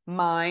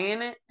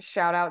 Mine,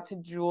 shout out to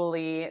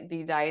Julie,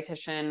 the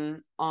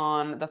dietitian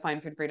on the Fine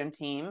Food Freedom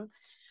team.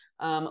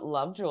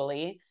 Love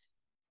Julie.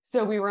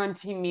 So we were on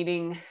team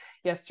meeting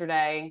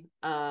yesterday,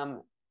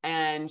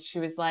 and she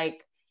was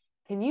like,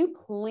 can you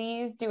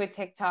please do a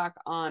TikTok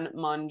on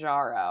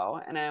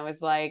Manjaro? And I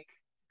was like,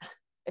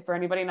 for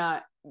anybody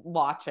not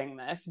watching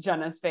this,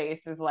 Jenna's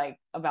face is like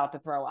about to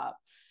throw up.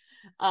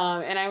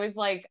 And I was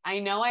like, I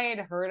know I had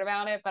heard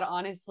about it, but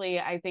honestly,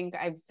 I think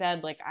I've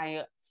said like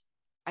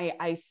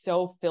I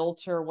so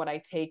filter what I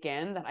take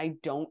in that I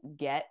don't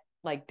get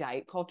like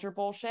diet culture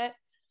bullshit.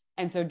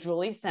 And so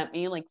Julie sent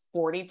me like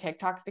 40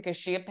 TikToks because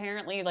she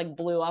apparently like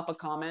blew up a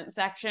comment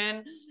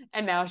section,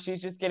 and now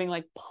she's just getting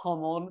like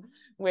pummeled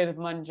with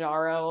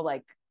Manjaro,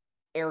 like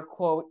air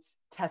quotes,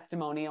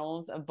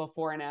 testimonials of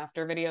before and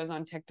after videos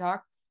on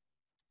TikTok.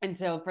 And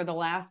so for the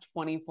last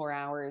 24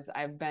 hours,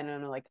 I've been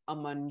in like a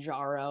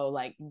Manjaro,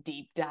 like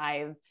deep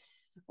dive,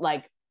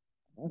 like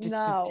just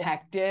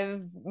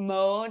detective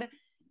mode.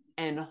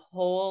 And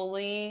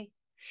holy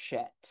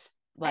shit.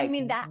 Like, I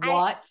mean,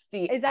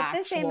 is that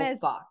the same as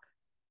fuck?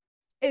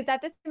 Is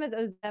that the same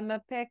as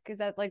Ozempic? Is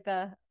that like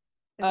the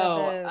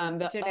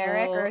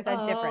generic, or is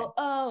that different?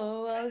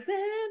 Ozempic.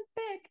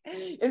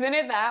 Isn't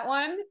it that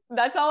one?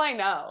 That's all I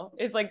know.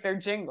 Is like their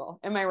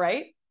jingle. Am I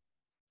right?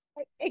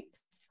 I think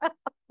so.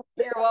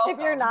 You're welcome. If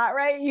you're not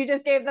right, you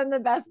just gave them the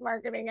best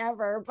marketing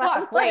ever.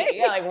 But wait,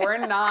 yeah, like we're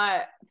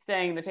not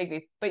saying to take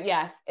these, but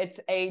yes, it's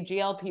a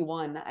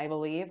GLP-1, I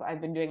believe.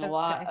 I've been doing a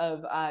lot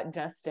of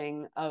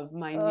dusting of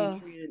my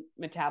nutrient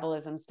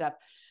metabolism stuff,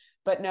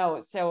 but no.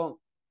 So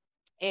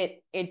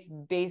it's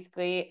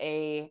basically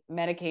a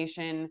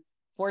medication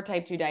for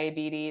type 2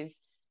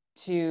 diabetes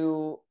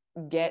to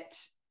get,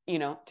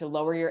 to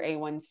lower your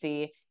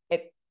A1C.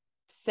 It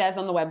says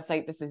on the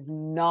website this is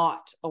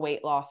not a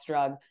weight loss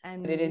drug,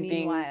 but it is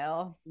being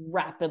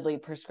rapidly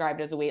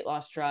prescribed as a weight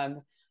loss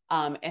drug.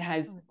 It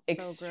has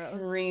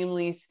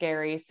extremely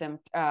scary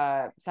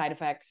side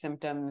effects,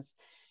 symptoms,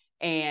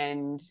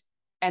 and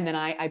then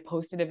I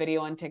posted a video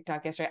on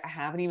TikTok yesterday. I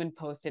haven't even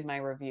posted my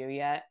review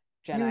yet.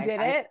 Jenna, you did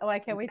it? Oh, I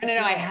can't wait to see it.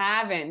 No, I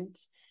haven't.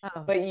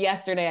 Oh. But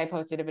yesterday I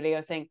posted a video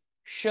saying,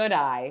 should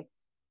I?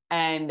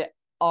 And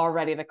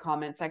already the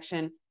comment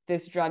section,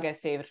 this drug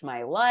has saved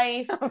my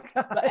life. Oh,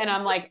 and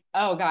I'm like,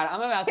 oh God, I'm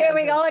about to. Here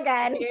we go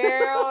again. Here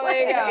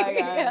we go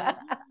again.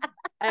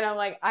 And I'm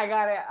like,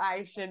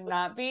 I should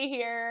not be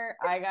here.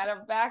 I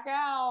gotta back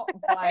out.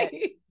 But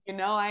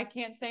I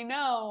can't say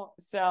no.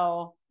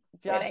 So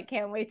I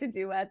can't wait to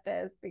duet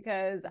this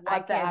because I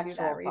can't do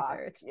that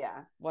research.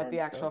 Yeah. What the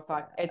actual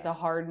fuck? It's a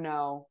hard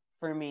no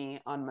for me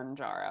on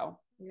Manjaro.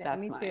 Yeah,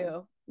 that's me mine.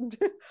 Too.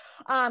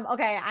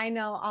 Okay, I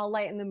know I'll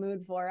lighten the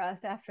mood for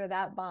us after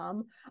that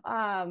bomb.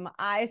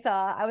 I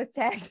was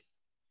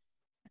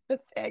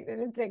tagged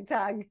in a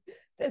TikTok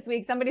this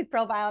week, somebody's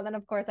profile, and then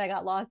of course I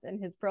got lost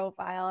in his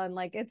profile, and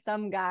like it's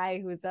some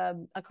guy who's a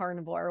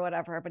carnivore or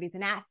whatever, but he's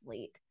an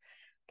athlete.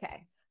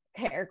 Okay,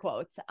 air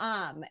quotes.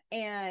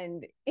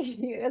 And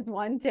he has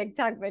one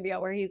TikTok video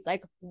where he's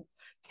like,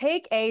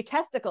 take a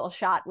testicle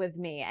shot with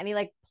me, and he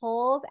like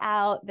pulls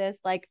out this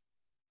like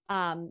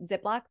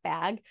Ziploc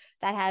bag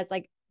that has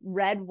like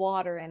red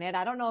water in it.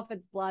 I don't know if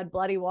it's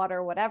bloody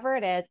water, whatever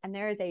it is, and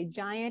there is a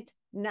giant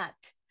nut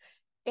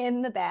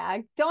in the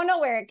bag. Don't know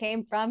where it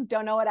came from,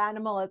 don't know what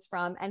animal it's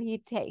from, and he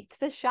takes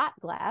a shot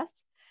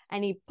glass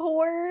and he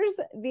pours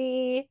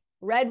the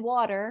red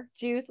water,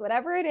 juice,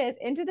 whatever it is,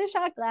 into the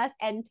shot glass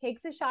and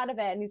takes a shot of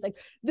it, and he's like,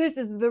 this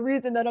is the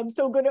reason that I'm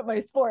so good at my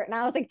sport. And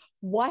I was like,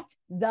 what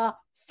the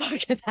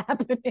fuck is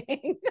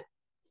happening?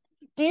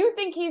 Do you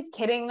think he's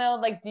kidding though?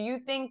 Like, do you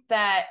think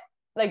that,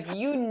 like, if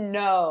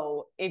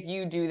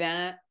you do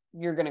that,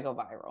 you're gonna go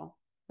viral,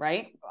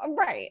 right?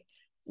 Right.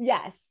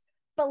 Yes.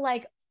 But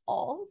like,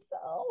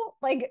 also,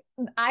 like,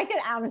 I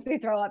could honestly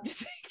throw up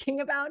just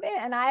thinking about it,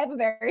 and I have a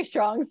very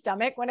strong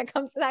stomach when it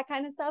comes to that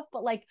kind of stuff.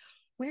 But like,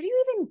 where do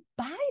you even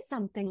buy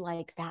something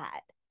like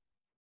that?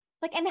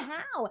 Like, and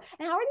how are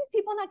these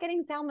people not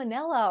getting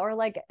salmonella or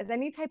like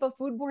any type of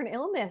foodborne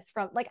illness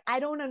from? Like, I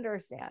don't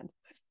understand.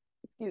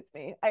 Excuse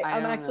me.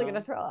 I'm actually going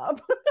to throw up.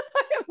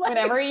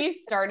 Whenever you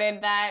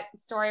started that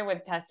story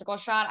with testicle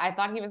shot, I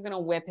thought he was going to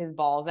whip his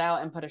balls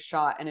out and put a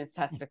shot in his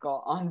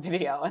testicle on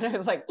video. And I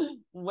was like,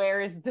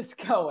 where is this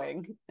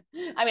going?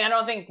 I mean, I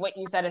don't think what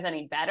you said is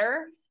any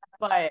better,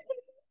 but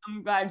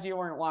I'm glad you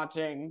weren't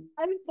watching.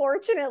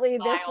 Unfortunately,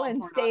 this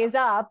one stays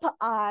up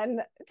on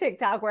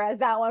TikTok, whereas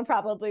that one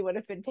probably would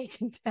have been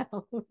taken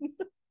down.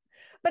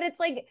 But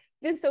it's like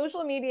the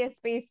social media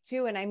space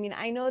too. And I mean,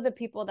 I know the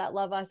people that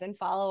love us and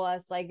follow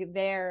us, like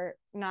they're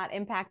not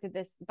impacted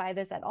by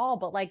this at all.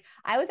 But like,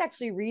 I was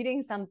actually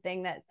reading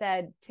something that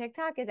said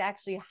TikTok is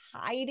actually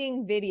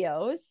hiding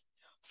videos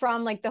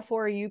from like the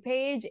For You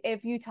page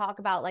if you talk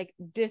about like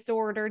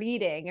disordered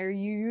eating, or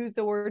you use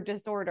the word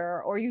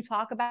disorder, or you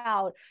talk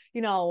about,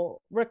 you know,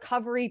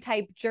 recovery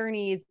type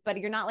journeys, but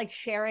you're not like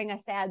sharing a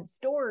sad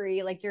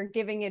story, like you're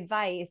giving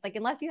advice. Like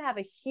unless you have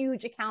a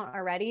huge account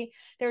already,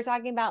 they were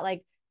talking about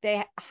like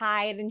they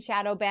hide and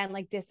shadow ban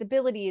like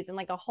disabilities and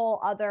like a whole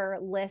other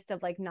list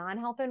of like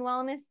non-health and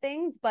wellness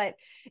things. But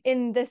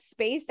in the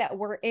space that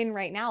we're in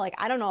right now, like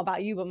I don't know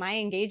about you, but my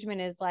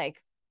engagement is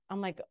like,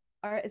 I'm like,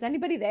 is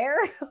anybody there?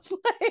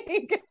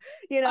 Like,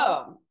 you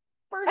know. Oh,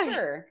 for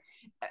sure.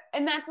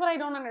 And that's what I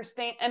don't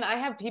understand. And I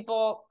have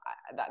people,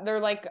 they're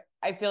like,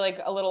 I feel like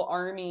a little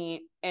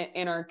army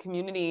in our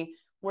community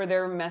where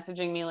they're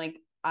messaging me like,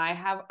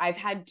 I've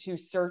had to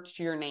search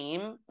your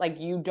name, like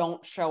you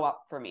don't show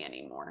up for me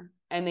anymore.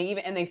 And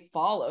they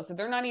follow. So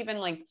they're not even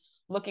like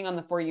looking on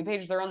the For You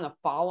page, they're on the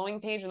following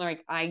page and they're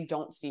like, I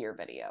don't see your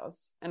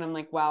videos. And I'm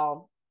like,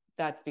 well,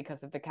 that's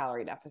because of the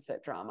calorie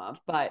deficit drama.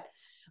 But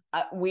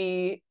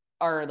we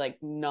are like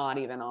not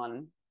even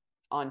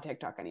on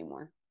TikTok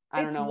anymore.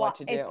 I don't know what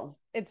to do.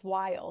 It's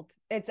wild.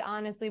 It's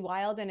honestly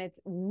wild, and it's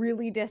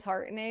really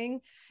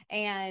disheartening.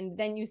 And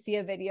then you see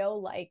a video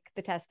like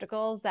the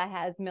testicles that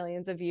has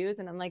millions of views,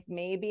 and I'm like,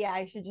 maybe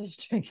I should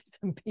just drink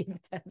some beef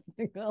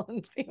testicle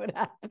and see what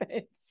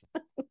happens.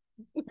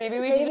 Maybe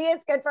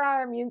it's good for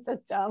our immune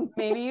system.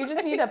 Maybe you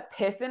just need to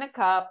piss in a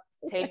cup,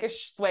 take a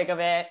swig of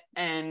it,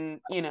 and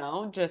you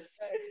know, just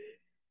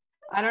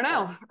I don't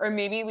know. Or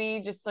maybe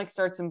we just like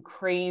start some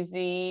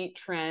crazy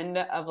trend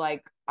of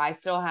like,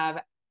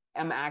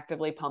 I'm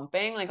actively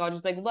pumping. Like, I'll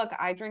just be like, look,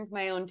 I drink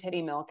my own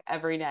titty milk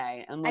every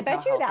day. And I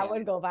bet you that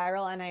would go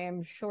viral. And I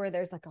am sure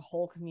there's like a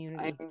whole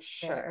community. I'm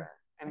sure.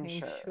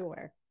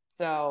 Sure.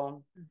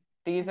 So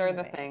these are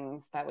the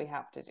things that we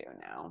have to do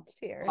now.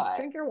 Cheers.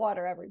 Drink your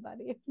water,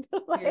 everybody.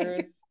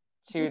 Cheers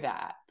to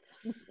that.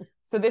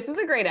 So this was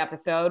a great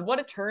episode. What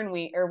a turn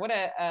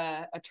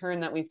a turn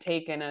that we've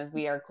taken as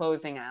we are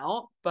closing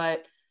out.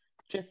 But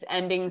just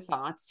ending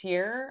thoughts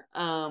here.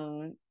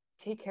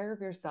 Take care of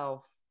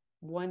yourself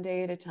one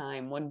day at a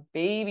time, one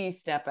baby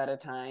step at a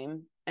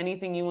time.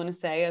 Anything you want to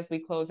say as we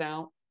close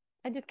out?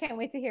 I just can't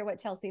wait to hear what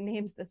Chelsea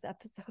names this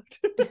episode.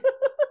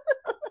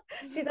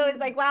 She's always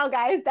like, wow,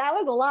 guys, that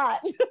was a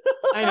lot.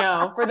 I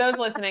know. For those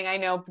listening, I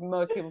know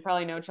most people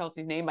probably know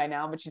Chelsea's name by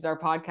now, but she's our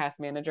podcast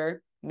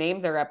manager,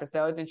 names our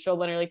episodes, and she'll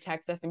literally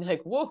text us and be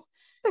like, whoa,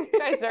 you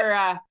guys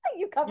are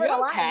you covered a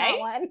lot in that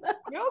one.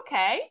 You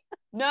okay?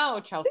 No,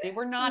 Chelsea,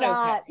 we're not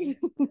okay.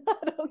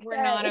 Not okay.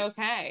 We're not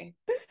okay.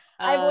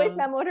 I voice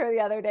memoed her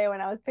the other day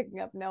when I was picking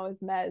up Noah's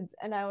meds,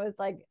 and I was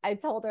like, I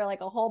told her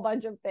like a whole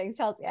bunch of things.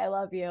 Chelsea, I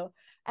love you.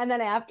 And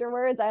then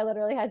afterwards, I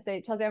literally had to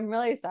say, Chelsea, I'm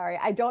really sorry.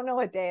 I don't know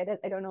what day it is.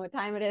 I don't know what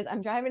time it is.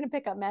 I'm driving to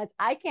pick up meds.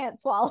 I can't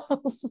swallow.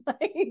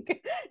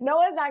 Like,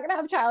 Noah's not going to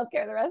have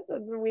childcare the rest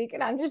of the week.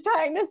 And I'm just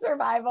trying to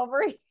survive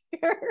over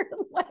here.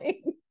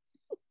 Like,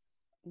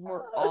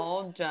 we're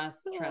all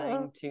just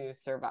trying to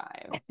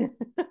survive.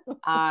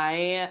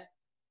 I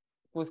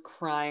was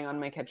crying on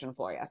my kitchen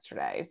floor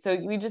yesterday. So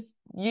you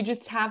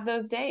just have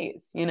those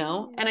days, you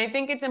know? And I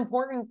think it's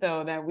important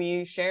though that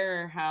we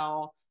share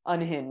how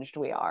unhinged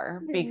we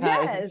are,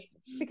 because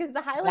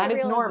the highlight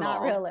reel is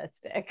not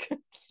realistic.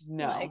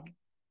 No, like,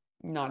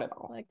 not at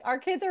all. Like our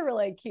kids are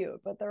really cute,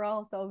 but they're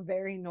also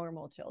very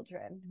normal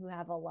children who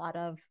have a lot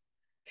of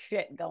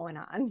shit going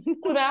on.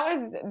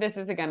 Well, this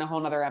is again a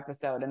whole nother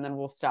episode and then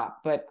we'll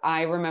stop. But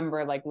I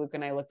remember like Luke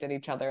and I looked at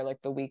each other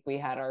like the week we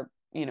had our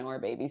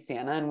baby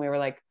Sienna, and we were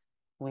like,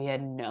 we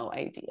had no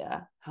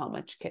idea how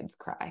much kids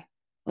cry.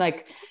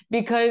 Like,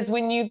 because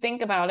when you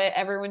think about it,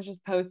 everyone's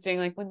just posting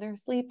like when they're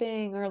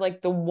sleeping, or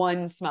like the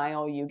one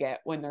smile you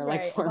get when they're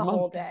like 4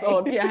 months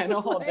old. Yeah, in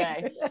a whole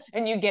day.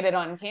 And you get it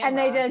on camera. And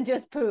they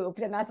just pooped,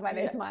 and that's why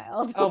they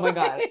smiled. Oh my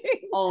God.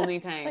 Only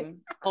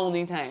time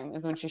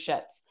is when she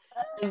shits.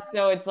 And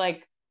so it's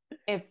like,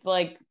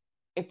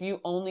 if you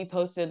only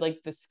posted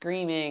like the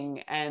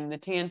screaming and the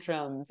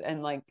tantrums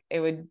and like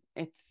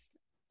it's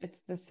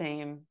the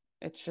same.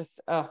 It's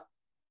just,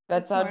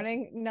 this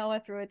morning,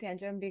 Noah threw a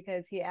tantrum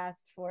because he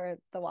asked for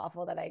the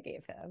waffle that I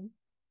gave him.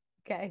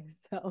 Okay,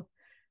 so,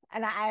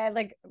 and I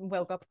like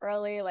woke up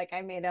early, like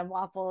I made him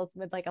waffles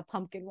with like a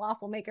pumpkin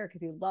waffle maker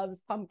because he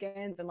loves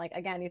pumpkins, and like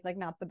again, he's like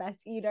not the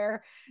best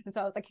eater, and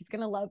so I was like, he's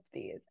gonna love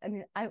these,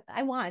 and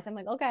I'm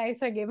like, okay,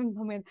 so I gave him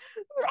pumpkin.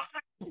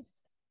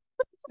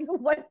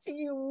 What do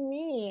you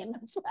mean?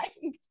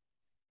 Like,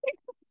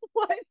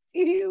 what do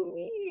you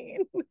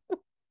mean?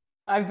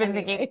 I've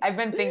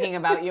been thinking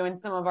about you in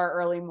some of our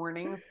early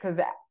mornings, because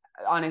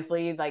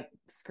honestly, like,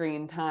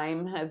 screen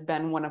time has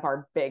been one of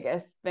our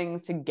biggest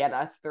things to get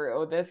us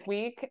through this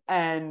week,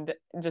 and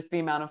just the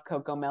amount of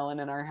Coco Melon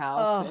in our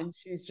house, and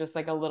she's just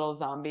like a little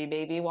zombie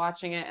baby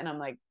watching it, and I'm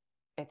like,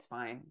 it's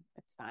fine.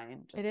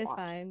 It is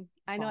fine.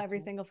 I know every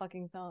single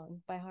fucking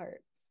song by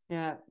heart.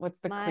 Yeah. What's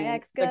the My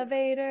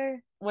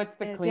excavator? What's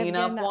the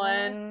cleanup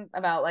one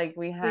about? Like,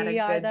 we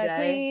are the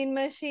clean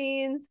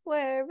machines.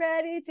 We're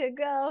ready to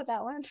go.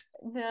 That one?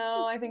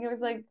 No, I think it was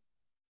like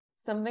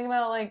something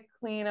about like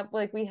clean up.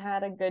 Like, we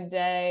had a good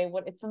day.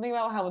 It's something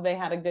about how they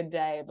had a good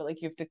day, but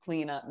like you have to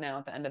clean up now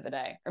at the end of the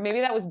day. Or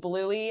maybe that was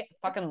Bluey. I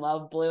fucking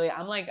love Bluey.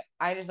 I'm like,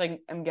 I just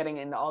like am getting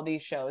into all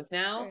these shows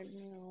now. I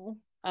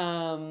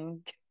know.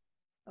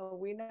 Oh,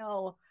 we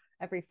know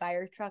every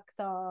fire truck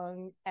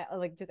song,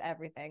 like just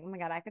everything. Oh my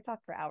God, I could talk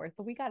for hours,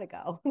 but we gotta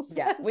go.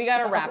 Yeah, we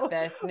gotta wrap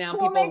this now.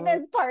 We'll make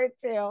this part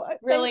 2.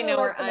 Really know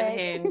we're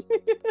unhinged.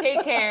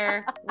 Take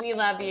care. We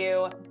love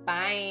you.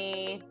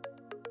 Bye.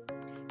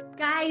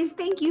 Guys,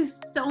 thank you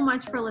so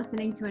much for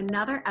listening to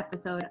another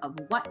episode of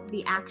What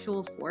the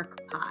Actual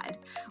Fork Pod.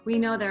 We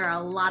know there are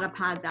a lot of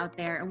pods out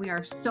there, and we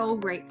are so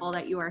grateful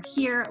that you are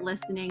here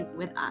listening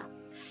with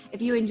us.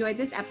 If you enjoyed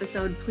this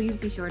episode, please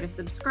be sure to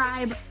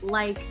subscribe,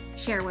 like,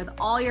 share with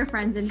all your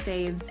friends and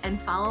faves, and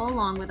follow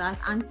along with us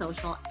on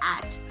social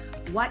at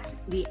What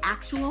the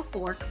Actual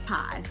Fork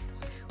Pod.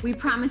 We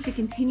promise to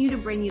continue to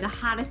bring you the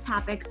hottest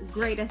topics,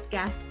 greatest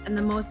guests, and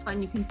the most fun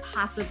you can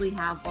possibly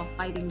have while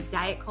fighting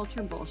diet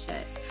culture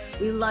bullshit.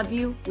 We love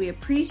you, we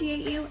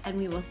appreciate you, and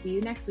we will see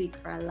you next week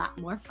for a lot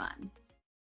more fun.